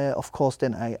then of course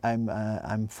then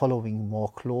I'm following more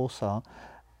closer,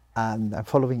 and I'm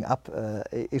following up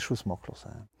issues more closer.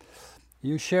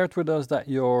 You shared with us that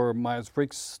your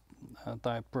Myers-Briggs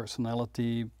type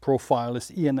personality profile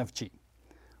is ENFJ,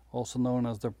 also known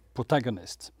as the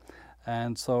protagonist.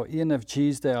 And so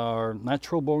ENFJs, they are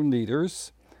natural born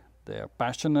leaders. They are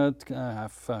passionate,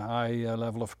 have a high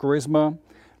level of charisma.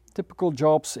 Typical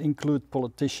jobs include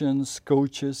politicians,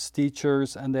 coaches,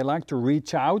 teachers, and they like to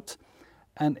reach out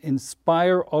and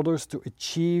inspire others to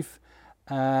achieve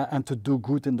and to do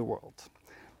good in the world.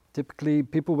 Typically,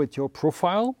 people with your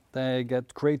profile, they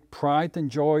get great pride and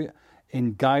joy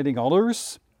in guiding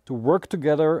others to work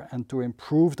together and to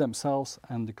improve themselves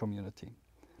and the community.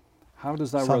 How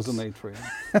does that resonate for you?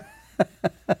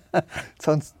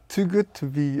 Sounds too good to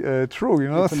be true,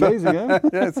 It's amazing, yeah?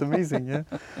 Yeah, it's amazing, yeah.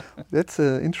 That's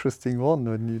an interesting one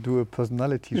when you do a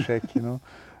personality check,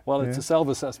 Well, it's a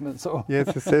self-assessment, so... Yeah,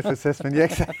 it's a self-assessment, yeah,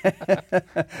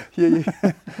 exactly.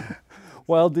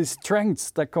 Well, the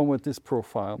strengths that come with this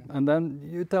profile, and then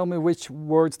you tell me which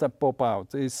words that pop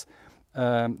out, is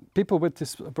people with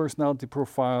this personality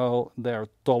profile, they're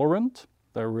tolerant,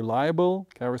 they're reliable,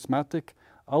 charismatic,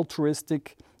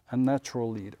 altruistic, and natural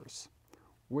leaders.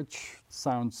 Which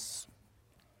sounds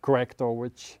correct, or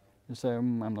which you say,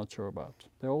 I'm not sure about?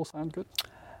 They all sound good?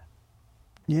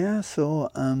 Yeah, so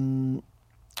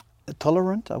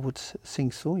Tolerant, I would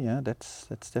think so. Yeah, that's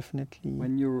definitely.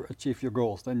 When you achieve your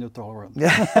goals, then you're tolerant.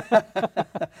 Yeah,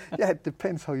 yeah. It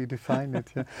depends how you define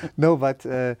it. Yeah. No, but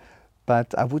I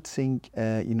would think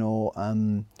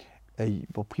well,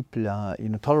 people are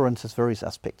tolerance has various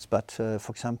aspects. But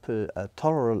for example,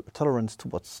 tolerance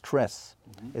towards stress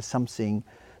is something.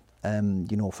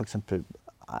 For example,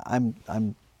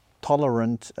 I'm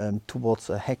tolerant towards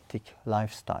a hectic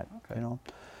lifestyle. Okay.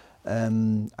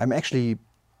 I'm actually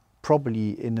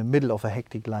probably in the middle of a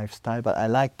hectic lifestyle, but I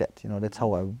like that. That's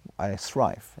how I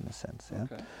thrive in a sense. Yeah?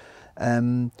 Okay.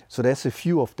 So there's a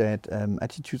few of that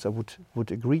attitudes I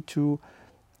would agree to.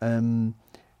 So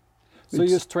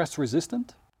you're stress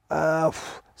resistant?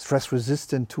 Stress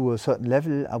resistant to a certain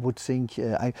level, I would think.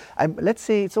 I'm. Let's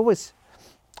say it's always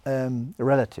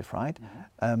relative, right?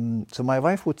 So my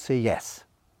wife would say yes.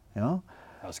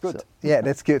 That's good. So, yeah,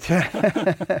 that's good.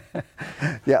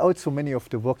 Yeah, also many of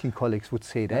the working colleagues would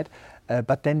say that.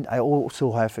 But then I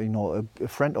also have, a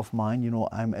friend of mine.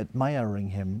 I'm admiring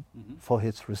him for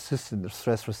his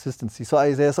stress resistancy.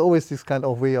 So there's always this kind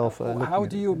of way of. How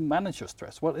do you manage your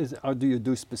stress? What is? Or do you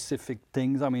do specific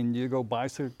things? I mean, do you go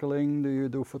bicycling? Do you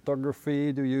do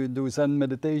photography? Do you do Zen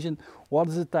meditation? What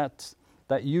is it that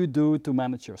you do to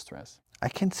manage your stress? I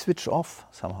can switch off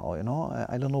somehow, I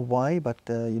don't know why, but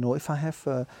if I have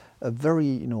a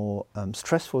very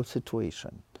stressful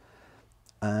situation,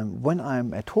 when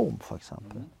I'm at home, for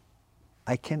example,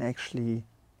 I can actually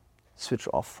switch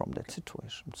off from that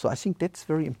situation. So I think that's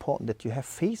very important, that you have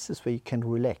phases where you can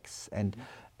relax and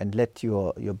let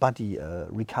your body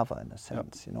recover in a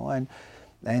sense, and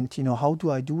how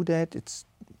do I do that? It's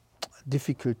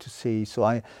difficult to say. So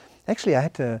we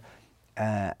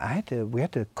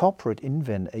had a corporate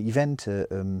event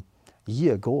a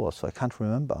year ago or so, I can't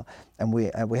remember, and we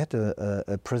had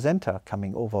a presenter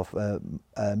coming over,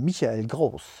 Michael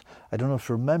Gross. I don't know if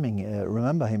you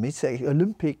remember him. He's an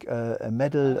Olympic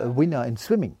medal winner in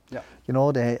swimming. Yeah.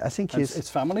 I think it's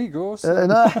family Gross.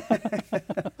 No.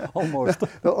 Almost.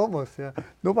 No, almost, yeah.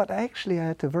 No, but I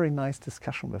had a very nice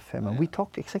discussion with him, and we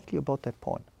talked exactly about that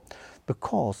point,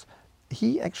 because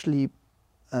he actually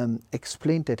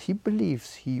explained that he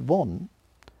believes he won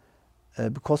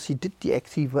because he did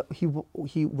he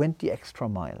went the extra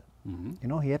mile.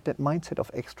 He had that mindset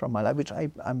of extra mile, which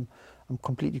I'm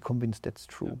completely convinced that's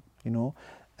true. Yeah.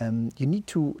 You need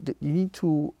to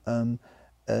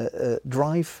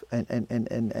drive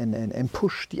and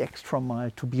push the extra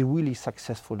mile to be really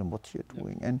successful in what you're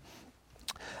doing.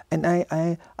 And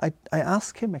I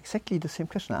asked him exactly the same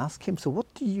question. I asked him, so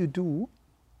what do you do?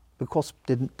 Because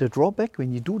the drawback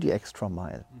when you do the extra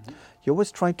mile, you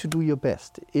always try to do your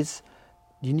best, is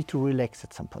you need to relax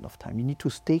at some point of time. You need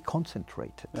to stay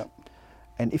concentrated. Yep.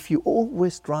 And if you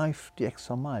always drive the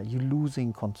extra mile, you're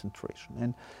losing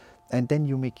concentration. And then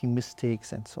you're making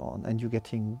mistakes and so on. And you're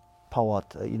getting powered,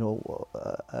 you're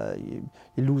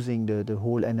losing the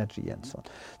whole energy and so on.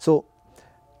 So,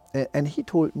 and he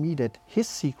told me that his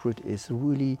secret is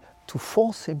really to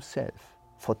force himself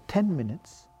for 10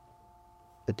 minutes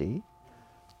a day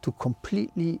to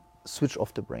completely switch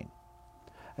off the brain.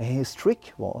 And his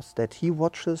trick was that he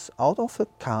watches out of a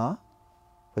car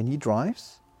when he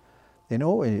drives.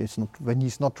 It's not when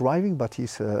he's not driving, but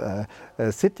he's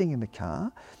sitting in the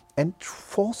car, and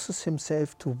forces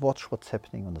himself to watch what's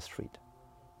happening on the street.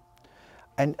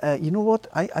 And you know what?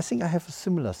 I think I have a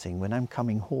similar thing when I'm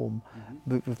coming home.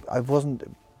 I wouldn't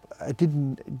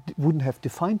have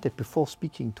defined that before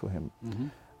speaking to him.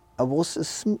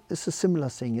 It's a similar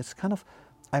thing. It's kind of,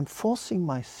 I'm forcing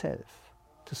myself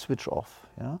to switch off,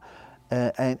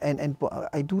 and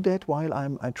I do that while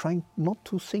I'm trying not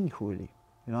to think really.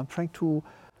 I'm trying to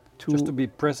just to be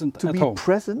present to at be home.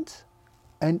 present,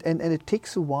 and it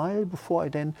takes a while before I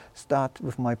then start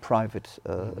with my private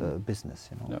business.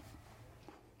 Yeah.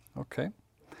 Okay.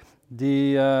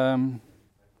 The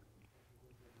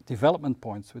development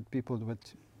points with people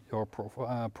with your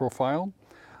profile.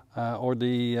 Or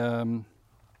the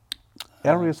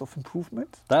areas of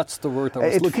improvement. That's the word I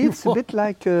was it looking feels for. a bit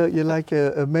like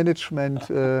a management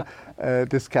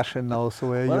discussion now. So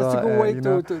where well, it's a good way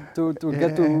to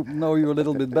get to know you a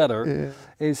little bit better.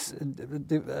 Is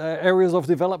the areas of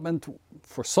development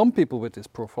for some people with this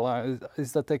profile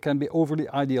is that they can be overly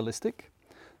idealistic,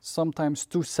 sometimes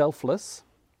too selfless,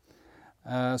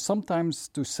 sometimes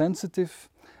too sensitive,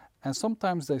 and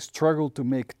sometimes they struggle to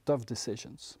make tough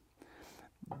decisions.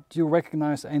 Do you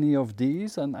recognize any of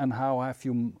these, and how have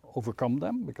you overcome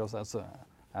them? Because as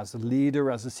a leader,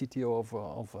 as a CTO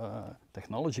of a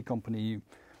technology company,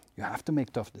 you have to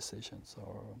make tough decisions?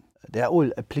 Or They are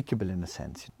all applicable in a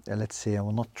sense. Let's say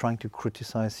I'm not trying to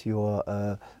criticize your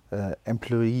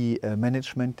employee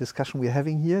management discussion we're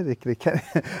having here they can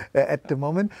at the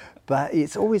moment, but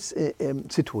it's always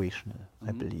situational.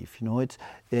 I believe, you know, it's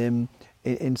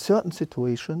in certain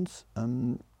situations.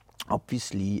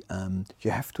 Obviously,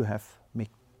 you have to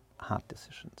make hard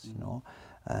decisions. You know,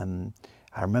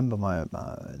 I remember my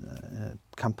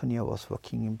company I was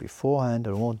working in beforehand.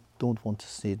 I don't want to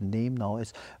say the name now.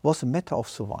 It was a matter of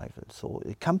survival. So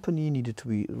the company needed to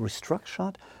be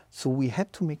restructured. So we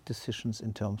had to make decisions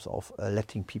in terms of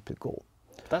letting people go.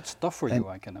 That's tough for you,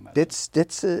 I can imagine.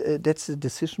 That's a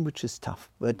decision which is tough,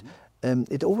 but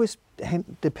it always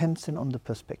depends on the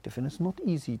perspective, and it's not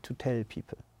easy to tell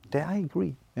people. I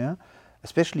agree, yeah,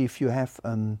 especially if you have,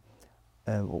 you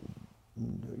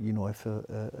know, if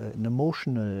an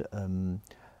emotional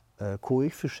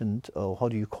coefficient, or how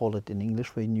do you call it in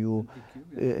English, when you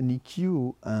an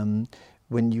EQ,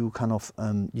 when you kind of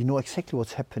you know exactly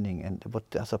what's happening and what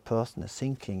the other person is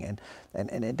thinking, and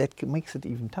that makes it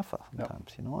even tougher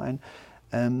sometimes, you know,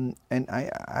 and I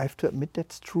have to admit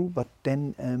that's true. But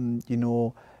then you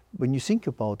know, when you think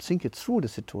it through the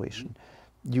situation,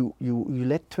 you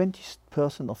let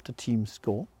 20% of the teams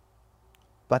go,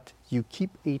 but you keep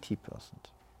 80%,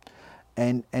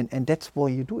 and that's why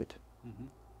you do it.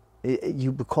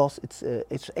 Because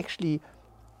it's actually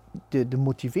the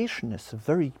motivation is a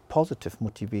very positive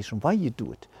motivation why you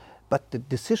do it, but the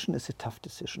decision is a tough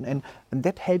decision, and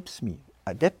that helps me.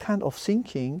 That kind of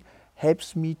thinking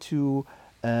helps me to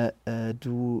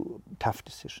do tough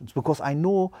decisions, because I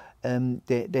know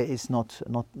there is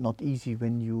not easy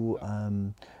when you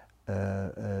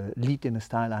lead in a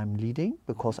style I'm leading,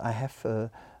 because I have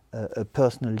a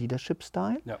personal leadership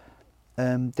style.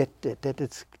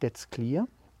 That's clear.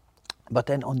 But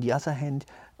then on the other hand,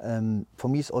 for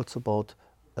me, it's also about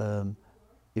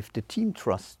if the team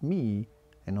trusts me,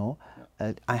 you know,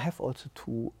 I have also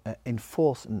to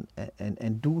enforce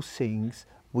and do things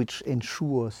which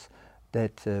ensures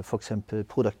that, for example,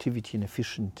 productivity and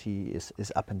efficiency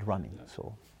is up and running.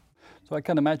 So I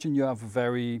can imagine you have a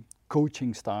very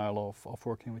coaching style of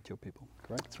working with your people,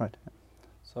 correct? That's right.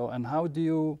 So, and how do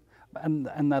you,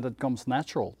 and that it comes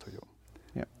natural to you?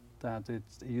 Yeah. That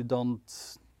you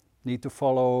don't need to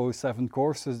follow 7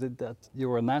 courses, that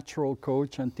you're a natural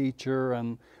coach and teacher,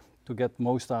 and to get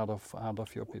most out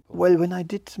of your people? Well, when I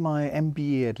did my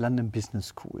MBA at London Business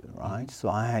School, right, so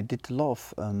I did a lot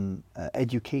of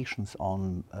educations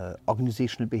on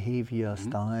organizational behavior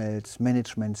styles,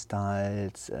 management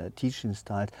styles, teaching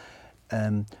styles.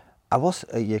 I was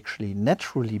actually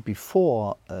naturally,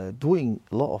 before doing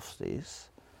a lot of this,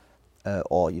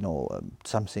 or you know,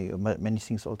 many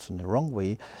things also in the wrong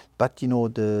way, but you know,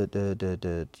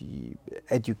 the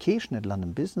education at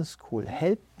London Business School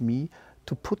helped me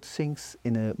to put things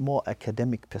in a more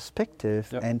academic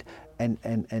perspective, and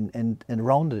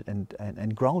rounded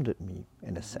and grounded me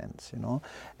in a sense, you know,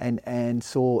 and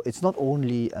so it's not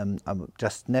only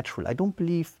just natural. I don't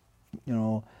believe, you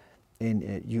know,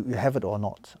 in you have it or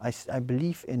not. I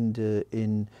believe in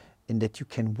that you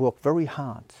can work very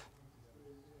hard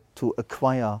to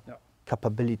acquire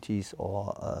capabilities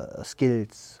or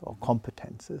skills or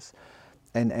competences,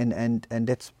 and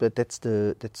that's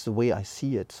the way I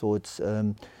see it. So it's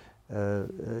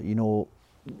you know,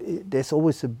 there's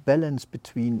always a balance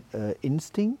between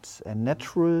instincts and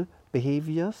natural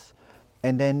behaviors,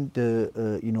 and then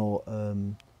the you know,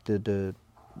 the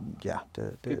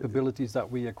capabilities that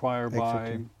we acquire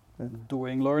by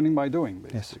exactly. learning by doing,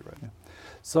 basically. Yes. Right?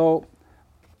 So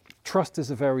trust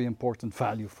is a very important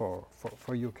value for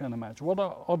you, can imagine. What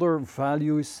are other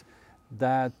values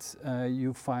that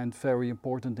you find very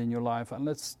important in your life? And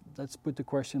let's put the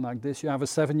question like this: you have a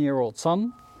 7-year-old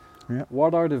son. Yeah.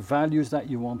 What are the values that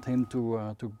you want him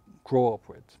to grow up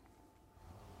with?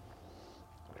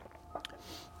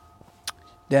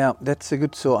 Yeah, that's a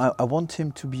good. So I want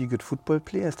him to be a good football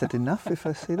player. Is that enough if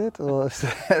I say that, or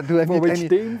do I for need which any?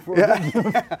 team? For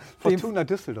Fortuna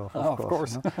Düsseldorf, of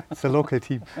course. You know? It's a local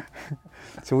team.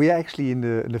 So we are actually in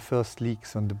the first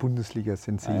leagues on the Bundesliga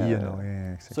since a year now.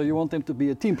 Yeah, exactly. So you want him to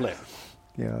be a team player?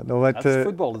 Yeah, no, but that's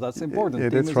football. That's important. Yeah,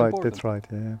 team that's is right. important. That's right.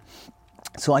 Yeah.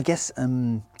 So I guess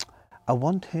I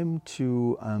want him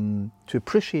to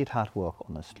appreciate hard work,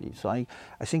 honestly. So I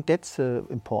think that's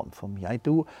important for me. I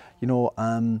do, you know,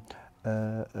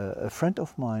 a friend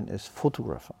of mine is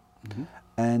photographer,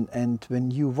 and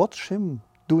when you watch him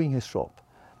doing his job,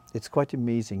 it's quite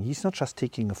amazing. He's not just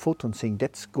taking a photo and saying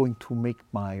that's going to make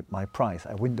my prize.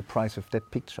 I win the prize with that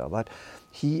picture, but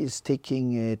he is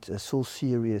taking it so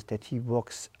serious that he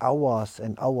works hours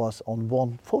and hours on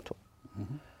one photo.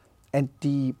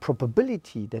 the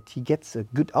probability that he gets a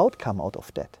good outcome out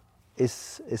of that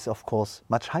is of course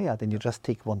much higher than you just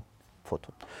take one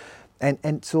photo.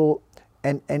 And so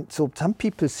some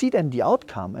people see then the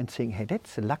outcome and saying, hey,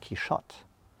 that's a lucky shot.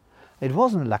 It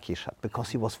wasn't a lucky shot because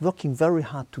he was working very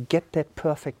hard to get that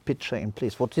perfect picture in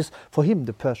place. What is for him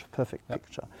the perfect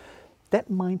picture? That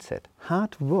mindset,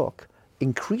 hard work,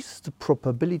 increases the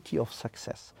probability of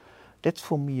success. That's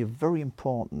for me a very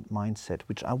important mindset,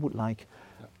 which I would like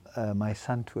my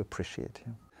son to appreciate.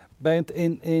 Bernd,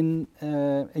 in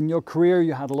your career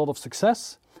you had a lot of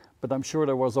success, but I'm sure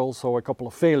there was also a couple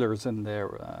of failures in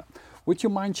there. Would you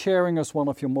mind sharing us one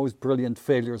of your most brilliant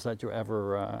failures that you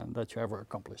ever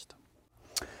accomplished?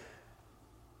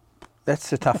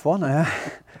 That's a tough one.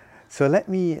 So let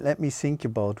me think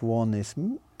about one. Is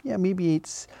maybe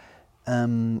it's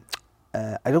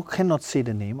I cannot say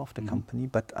the name of the company,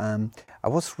 but I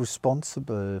was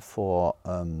responsible for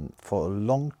a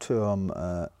long-term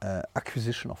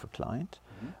acquisition of a client.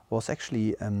 Was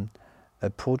actually a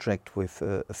project with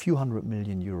a few €100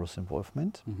 million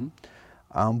involvement.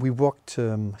 We worked,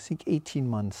 I think, 18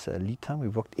 months lead time. We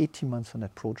worked 18 months on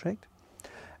that project.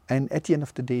 And at the end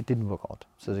of the day, it didn't work out.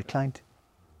 So the client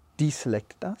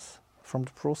deselected us from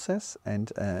the process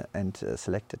and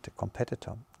selected a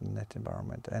competitor in that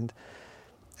environment. And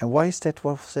why is that?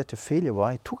 Was that a failure?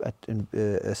 Why I took it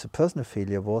as a personal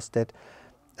failure was that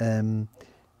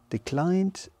the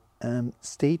client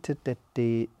stated that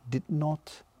they did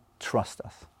not trust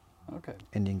us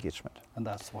in the engagement. And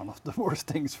that's one of the worst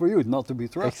things for you, not to be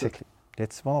trusted. Exactly.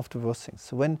 That's one of the worst things.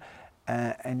 So when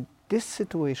and this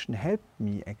situation helped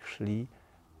me actually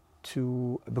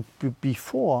to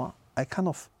before I kind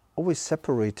of always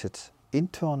separated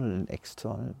internal and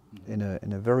external in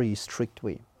a very strict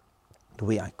way. The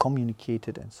way I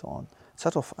communicated and so on.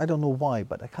 Sort of, I don't know why,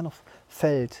 but I kind of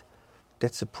felt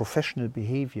that's a professional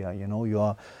behavior. You know, you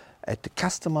are at the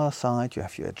customer side, you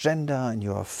have your agenda and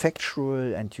you are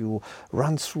factual and you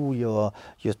run through your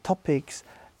topics.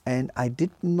 And I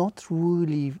did not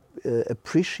really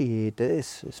appreciate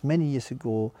this many years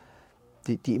ago,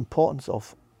 the importance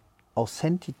of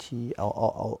authenticity,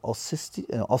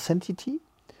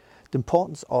 the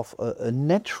importance of a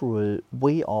natural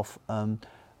way of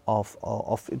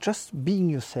just being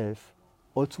yourself,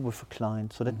 also with a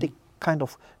client, so that they kind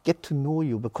of get to know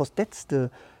you, because that's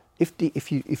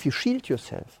if you shield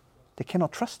yourself, they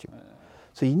cannot trust you.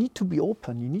 So you need to be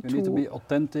open. You need to be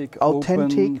authentic,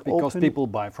 open, because people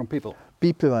buy from people.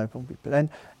 People buy from people, and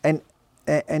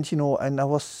you know, and I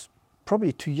was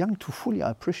probably too young to fully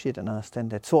appreciate and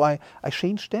understand that. So I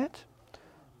changed that,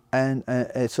 and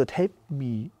so it helped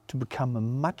me to become a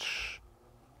much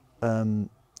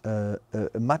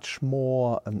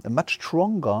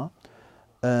stronger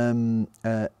and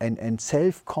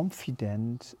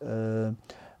self-confident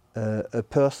a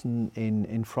person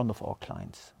in front of our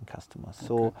clients and customers.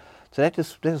 So that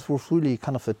was really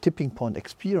kind of a tipping point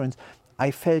experience.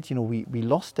 I felt, you know, we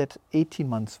lost that 18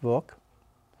 months work,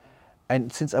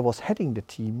 and since I was heading the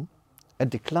team, and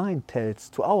the client tells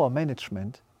to our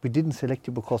management, we didn't select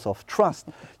you because of trust.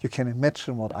 You can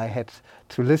imagine what I had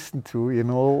to listen to, you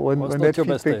know, when that your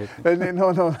best day.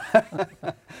 No.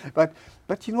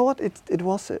 but you know what? It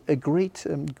was a great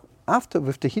after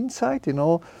with the hindsight, you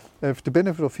know, with the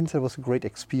benefit of hindsight, was a great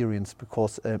experience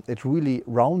because it really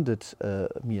rounded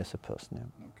me as a person.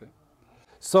 Yeah. Okay.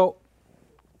 So,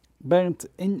 Bernd,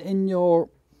 in your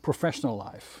professional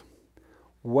life,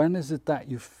 when is it that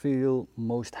you feel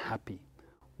most happy?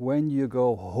 When you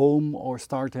go home or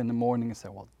start in the morning and say,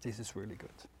 well, this is really good?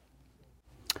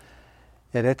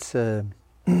 Yeah, that's a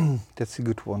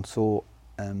good one. So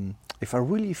if I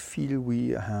really feel we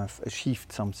have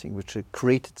achieved something, which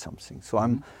created something, so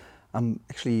I'm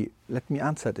actually, let me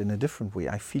answer it in a different way.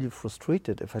 I feel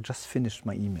frustrated if I just finished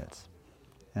my emails,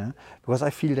 yeah, because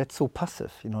I feel that's so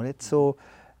passive. You know, that's so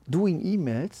doing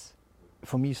emails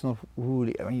for me is not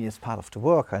really. I mean, it's part of the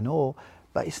work, I know.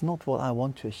 But it's not what I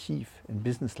want to achieve in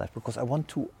business life, because I want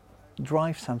to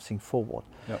drive something forward.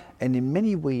 Yep. And in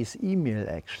many ways, email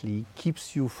actually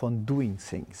keeps you from doing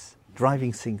things,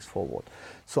 driving things forward.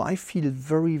 So I feel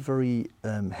very, very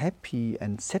happy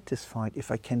and satisfied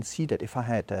if I can see that. If I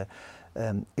had a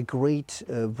great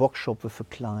workshop with a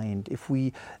client, if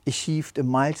we achieved a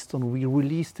milestone, we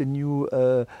released a new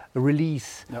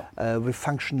release with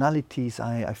functionalities,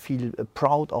 I feel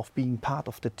proud of being part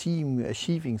of the team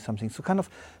achieving something. So kind of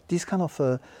this kind of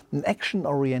an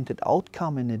action-oriented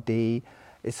outcome in a day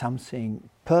is something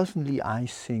personally I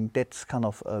think that's kind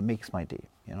of makes my day,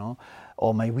 you know,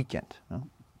 or my weekend. You know?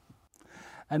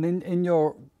 And in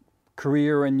your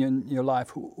career and in your life,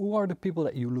 who are the people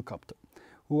that you look up to?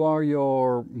 Who are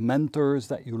your mentors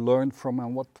that you learned from,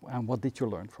 and what did you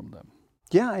learn from them?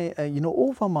 Yeah,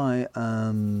 over my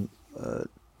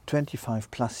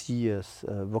 25 plus years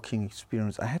working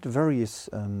experience, I had various,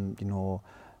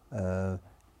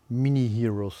 mini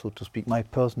heroes, so to speak, my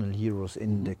personal heroes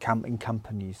in the in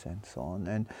companies and so on,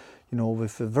 and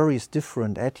with various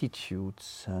different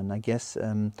attitudes, and I guess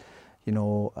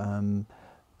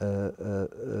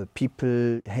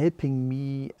people helping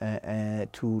me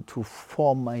to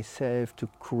form myself, to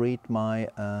create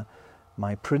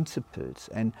my principles,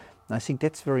 and I think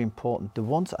that's very important. The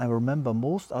ones I remember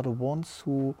most are the ones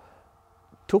who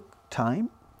took time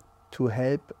to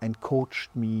help and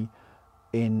coached me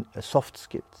in soft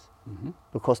skills,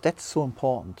 because that's so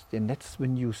important. And that's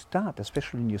when you start,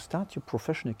 especially when you start your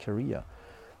professional career,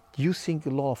 you think a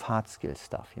lot of hard skill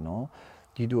stuff,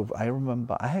 You do. I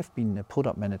remember I have been a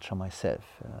product manager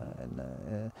myself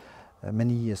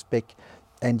many years back,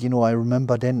 and I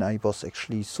remember then I was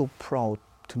actually so proud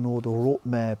to know the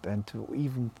roadmap and to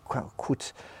even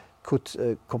could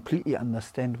completely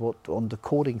understand what on the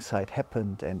coding side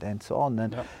happened and so on.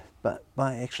 And but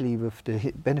actually, with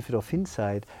the benefit of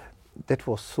hindsight, that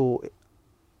was so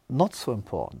not so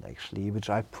important actually, which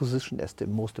I positioned as the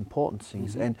most important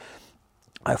things. And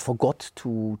I forgot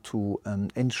to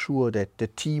ensure that the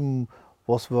team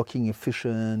was working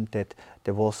efficient, that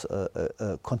there was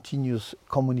a continuous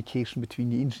communication between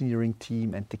the engineering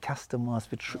team and the customers,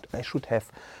 which I should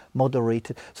have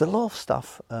moderated. So a lot of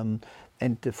stuff. And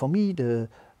for me, the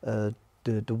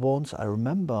ones I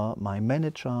remember, my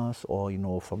managers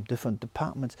or from different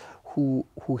departments who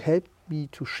helped me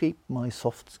to shape my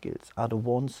soft skills are the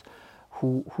ones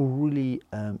who really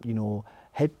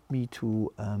helped me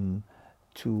to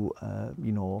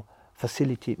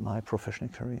facilitate my professional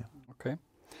career. Okay,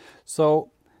 so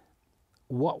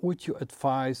what would you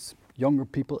advise younger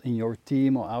people in your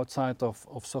team or outside of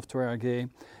Software AG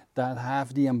that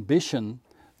have the ambition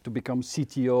to become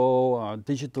CTO or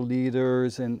digital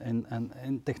leaders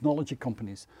in technology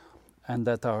companies, and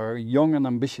that are young and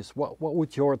ambitious? What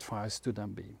would your advice to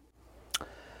them be?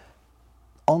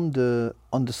 On the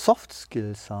soft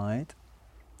skill side,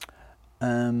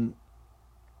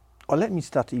 or let me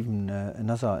start even in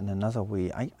another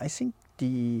way. I think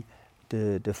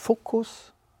the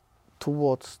focus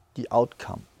towards the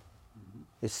outcome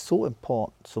is so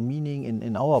important. So meaning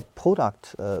in our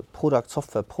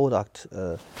software product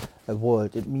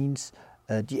world, it means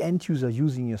the end user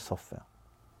using your software.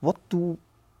 What do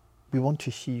we want to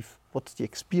achieve? What's the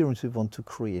experience we want to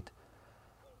create?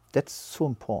 That's so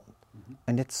important,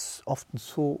 and it's often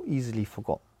so easily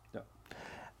forgotten.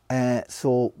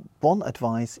 So one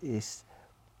advice is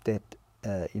that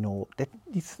that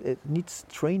needs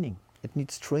training. It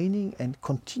needs training and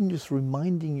continuous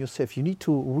reminding yourself. You need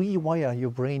to rewire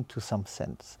your brain to some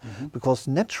sense, because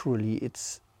naturally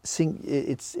it's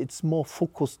more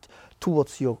focused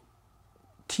towards your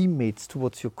teammates,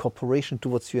 towards your corporation,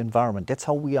 towards your environment. That's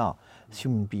how we are as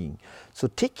human beings. So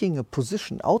taking a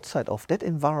position outside of that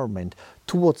environment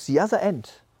towards the other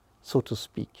end, so to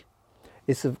speak,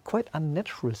 is a quite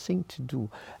unnatural thing to do,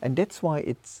 and that's why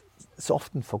it's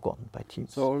often forgotten by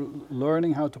teams. So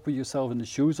learning how to put yourself in the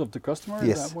shoes of the customer,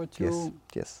 yes, is that what you...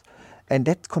 Yes, and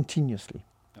that continuously,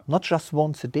 not just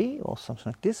once a day or something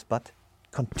like this, but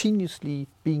continuously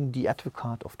being the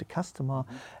advocate of the customer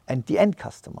and the end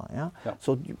customer.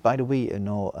 So by the way,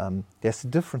 there's a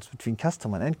difference between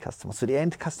customer and end customer. So the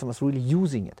end customer is really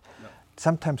using it.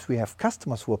 Sometimes we have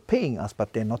customers who are paying us,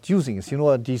 but they're not using us.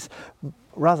 These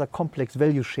rather complex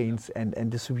value chains and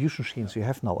distribution chains you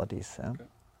have nowadays.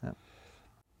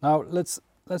 Now let's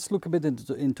look a bit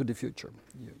into the future.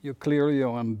 You're clearly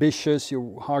ambitious,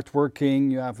 you're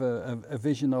hardworking, you have a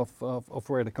vision of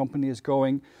where the company is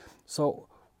going. So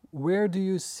where do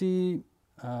you see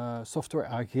Software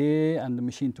AG and the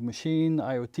machine-to-machine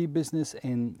IoT business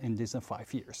in this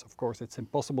 5 years? Of course, it's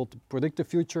impossible to predict the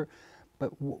future,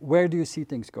 but where do you see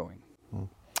things going?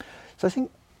 So I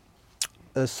think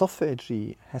Software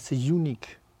AG has a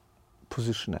unique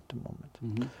position at the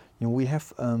moment. We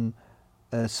have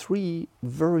 3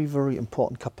 very, very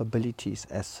important capabilities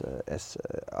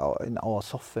in our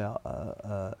software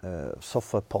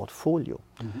portfolio.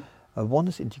 One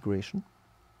is integration.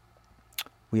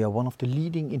 We are one of the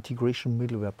leading integration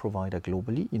middleware provider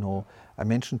globally. I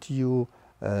mentioned to you,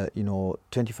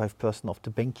 25% of the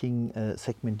banking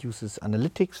segment uses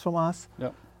analytics from us.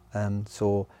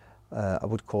 So I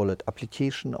would call it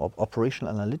application of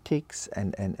operational analytics,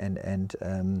 and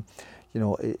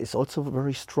it's also a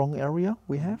very strong area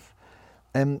we have.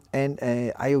 And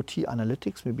IoT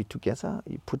analytics, maybe together,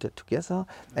 you put it together,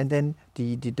 and then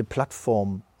the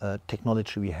platform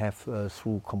technology we have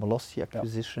through Comolossi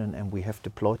acquisition, and we have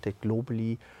deployed it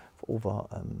globally over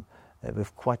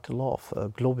with quite a lot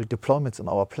of global deployments on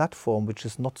our platform, which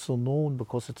is not so known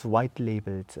because it's a white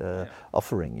labeled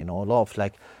offering. You know, a lot of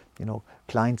like, you know,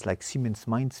 clients like Siemens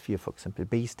MindSphere, for example,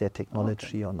 base their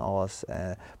technology on ours,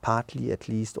 partly at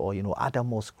least, or, you know,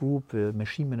 Adamos Group,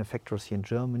 machine manufacturers here in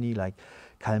Germany, like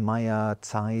Karl Mayer,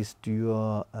 Zeiss,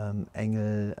 Dürr,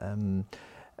 Engel,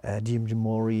 DMG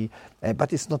Mori,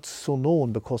 but it's not so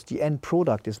known because the end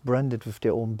product is branded with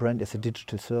their own brand as a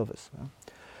digital service.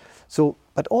 So,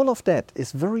 but all of that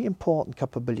is very important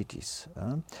capabilities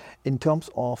in terms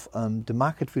of the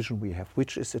market vision we have,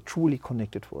 which is a truly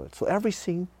connected world. So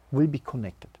everything will be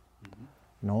connected.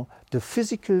 You know, the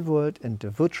physical world and the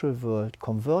virtual world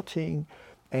converting,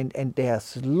 and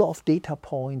there's a lot of data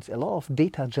points, a lot of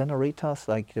data generators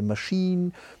like the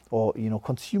machine, or, you know,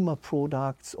 consumer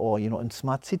products, or, you know, in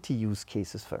smart city use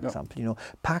cases, for example, you know,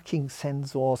 parking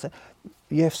sensors.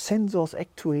 You have sensors,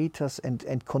 actuators,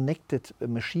 and connected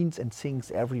machines and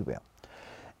things everywhere.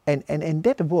 And in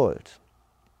that world,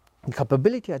 the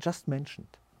capability I just mentioned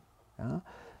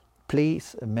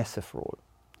plays a massive role.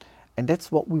 And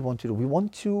that's what we want to do. We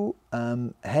want to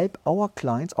help our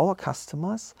clients, our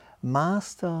customers,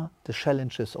 master the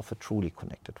challenges of a truly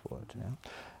connected world.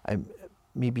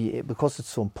 Maybe because it's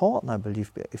so important, I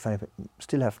believe, if I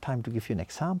still have time, to give you an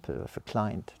example of a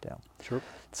client there. Sure.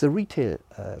 It's a retail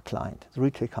client, a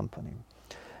retail company.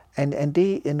 And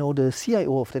they, you know, the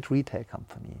CIO of that retail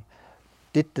company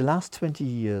did the last 20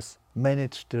 years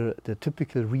manage the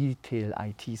typical retail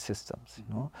IT systems,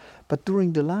 you know. But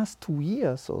during the last 2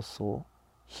 years or so,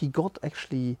 he got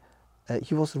actually,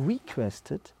 he was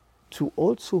requested to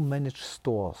also manage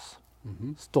stores.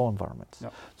 Store environments.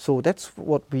 So that's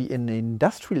what we in the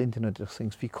industrial Internet of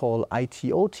Things we call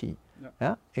IT/OT,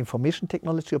 information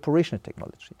technology, operational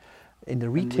technology. In the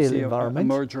retail environment,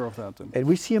 a merger of that. And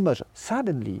we see a merger.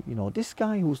 Suddenly, you know, this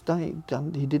guy who's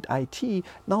he did IT,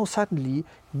 now suddenly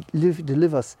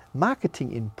delivers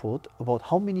marketing input about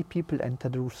how many people enter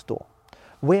the store,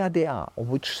 where they are, on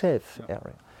which shelf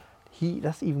area. He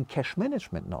does even cash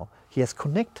management now. He has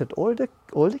connected all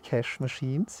the cash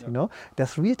machines, you know,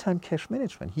 does real-time cash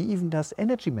management. He even does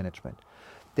energy management.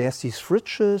 There's these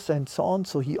fridges and so on,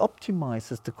 so he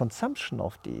optimizes the consumption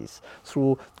of these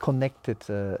through connected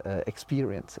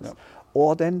experiences.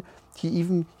 Or then he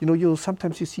even, you know,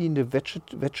 sometimes you see in the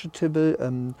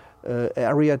vegetable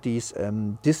area these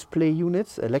display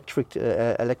units,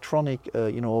 electronic,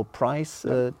 you know, price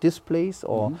displays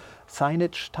or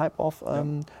signage type of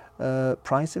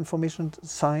price information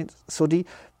signs. So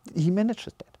he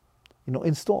manages that, you know,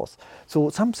 in stores. So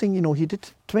something, you know, he did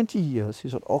 20 years. He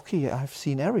thought, okay, I've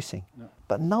seen everything.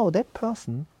 But now that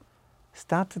person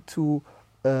started to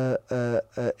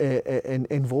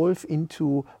involve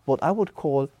into what I would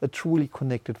call a truly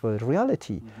connected world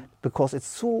reality, because it's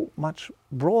so much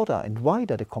broader and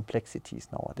wider, the complexities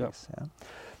nowadays.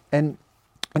 And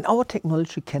our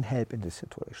technology can help in these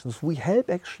situations. We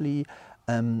help actually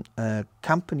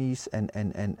companies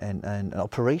and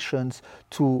operations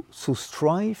to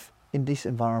strive in these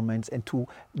environments and to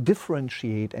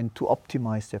differentiate and to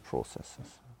optimize their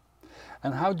processes.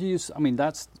 And how do you, I mean,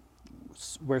 that's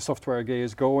where Software AG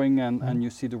is going, and you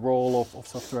see the role of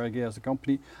Software AG as a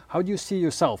company. How do you see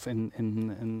yourself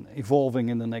in evolving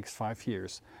in the next 5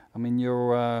 years? I mean,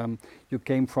 you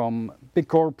came from big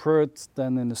corporate,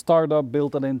 then in a startup,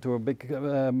 built it into a big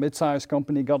mid-sized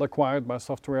company, got acquired by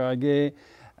Software AG.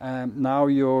 Now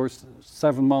you're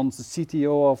 7 months the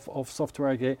CTO of Software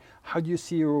AG. How do you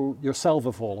see yourself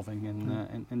evolving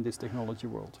in this technology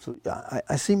world? So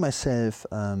I see myself,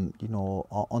 you know,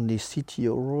 on the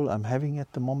CTO role I'm having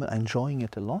at the moment. I'm enjoying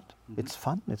it a lot. It's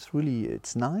fun.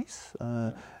 It's nice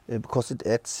because it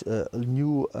adds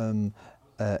new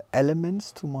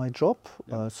elements to my job.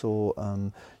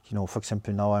 You know, for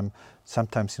example, now I'm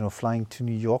sometimes, you know, flying to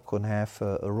New York and have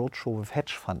a roadshow with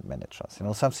hedge fund managers, you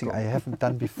know, something I haven't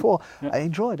done before. I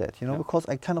enjoy that, you know, because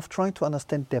I kind of try to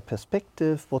understand their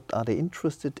perspective, what are they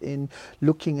interested in,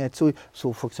 looking at,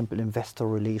 so for example, investor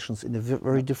relations in a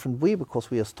very different way, because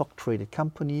we are a stock traded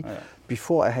company.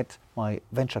 Before I had my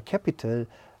venture capital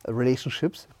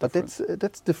relationships, but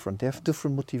that's different. They have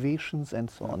different motivations and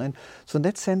so on. And so in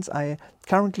that sense, I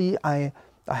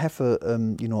have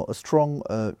a strong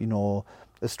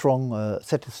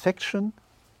satisfaction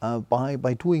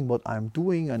by doing what I'm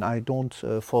doing, and I don't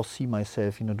foresee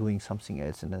myself, you know, doing something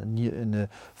else in the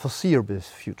foreseeable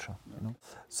future. You know?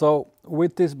 So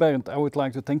with this, Bernd, I would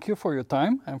like to thank you for your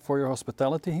time and for your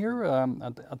hospitality here. I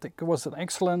think it was an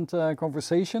excellent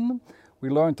conversation. We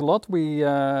learned a lot.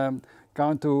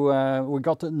 we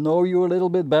got to know you a little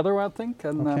bit better, I think,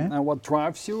 and, Okay. and what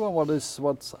drives you and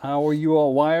how you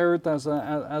are wired as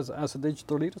a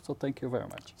digital leader. So thank you very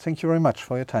much. Thank you very much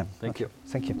for your time. Thank you.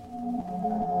 Thank you.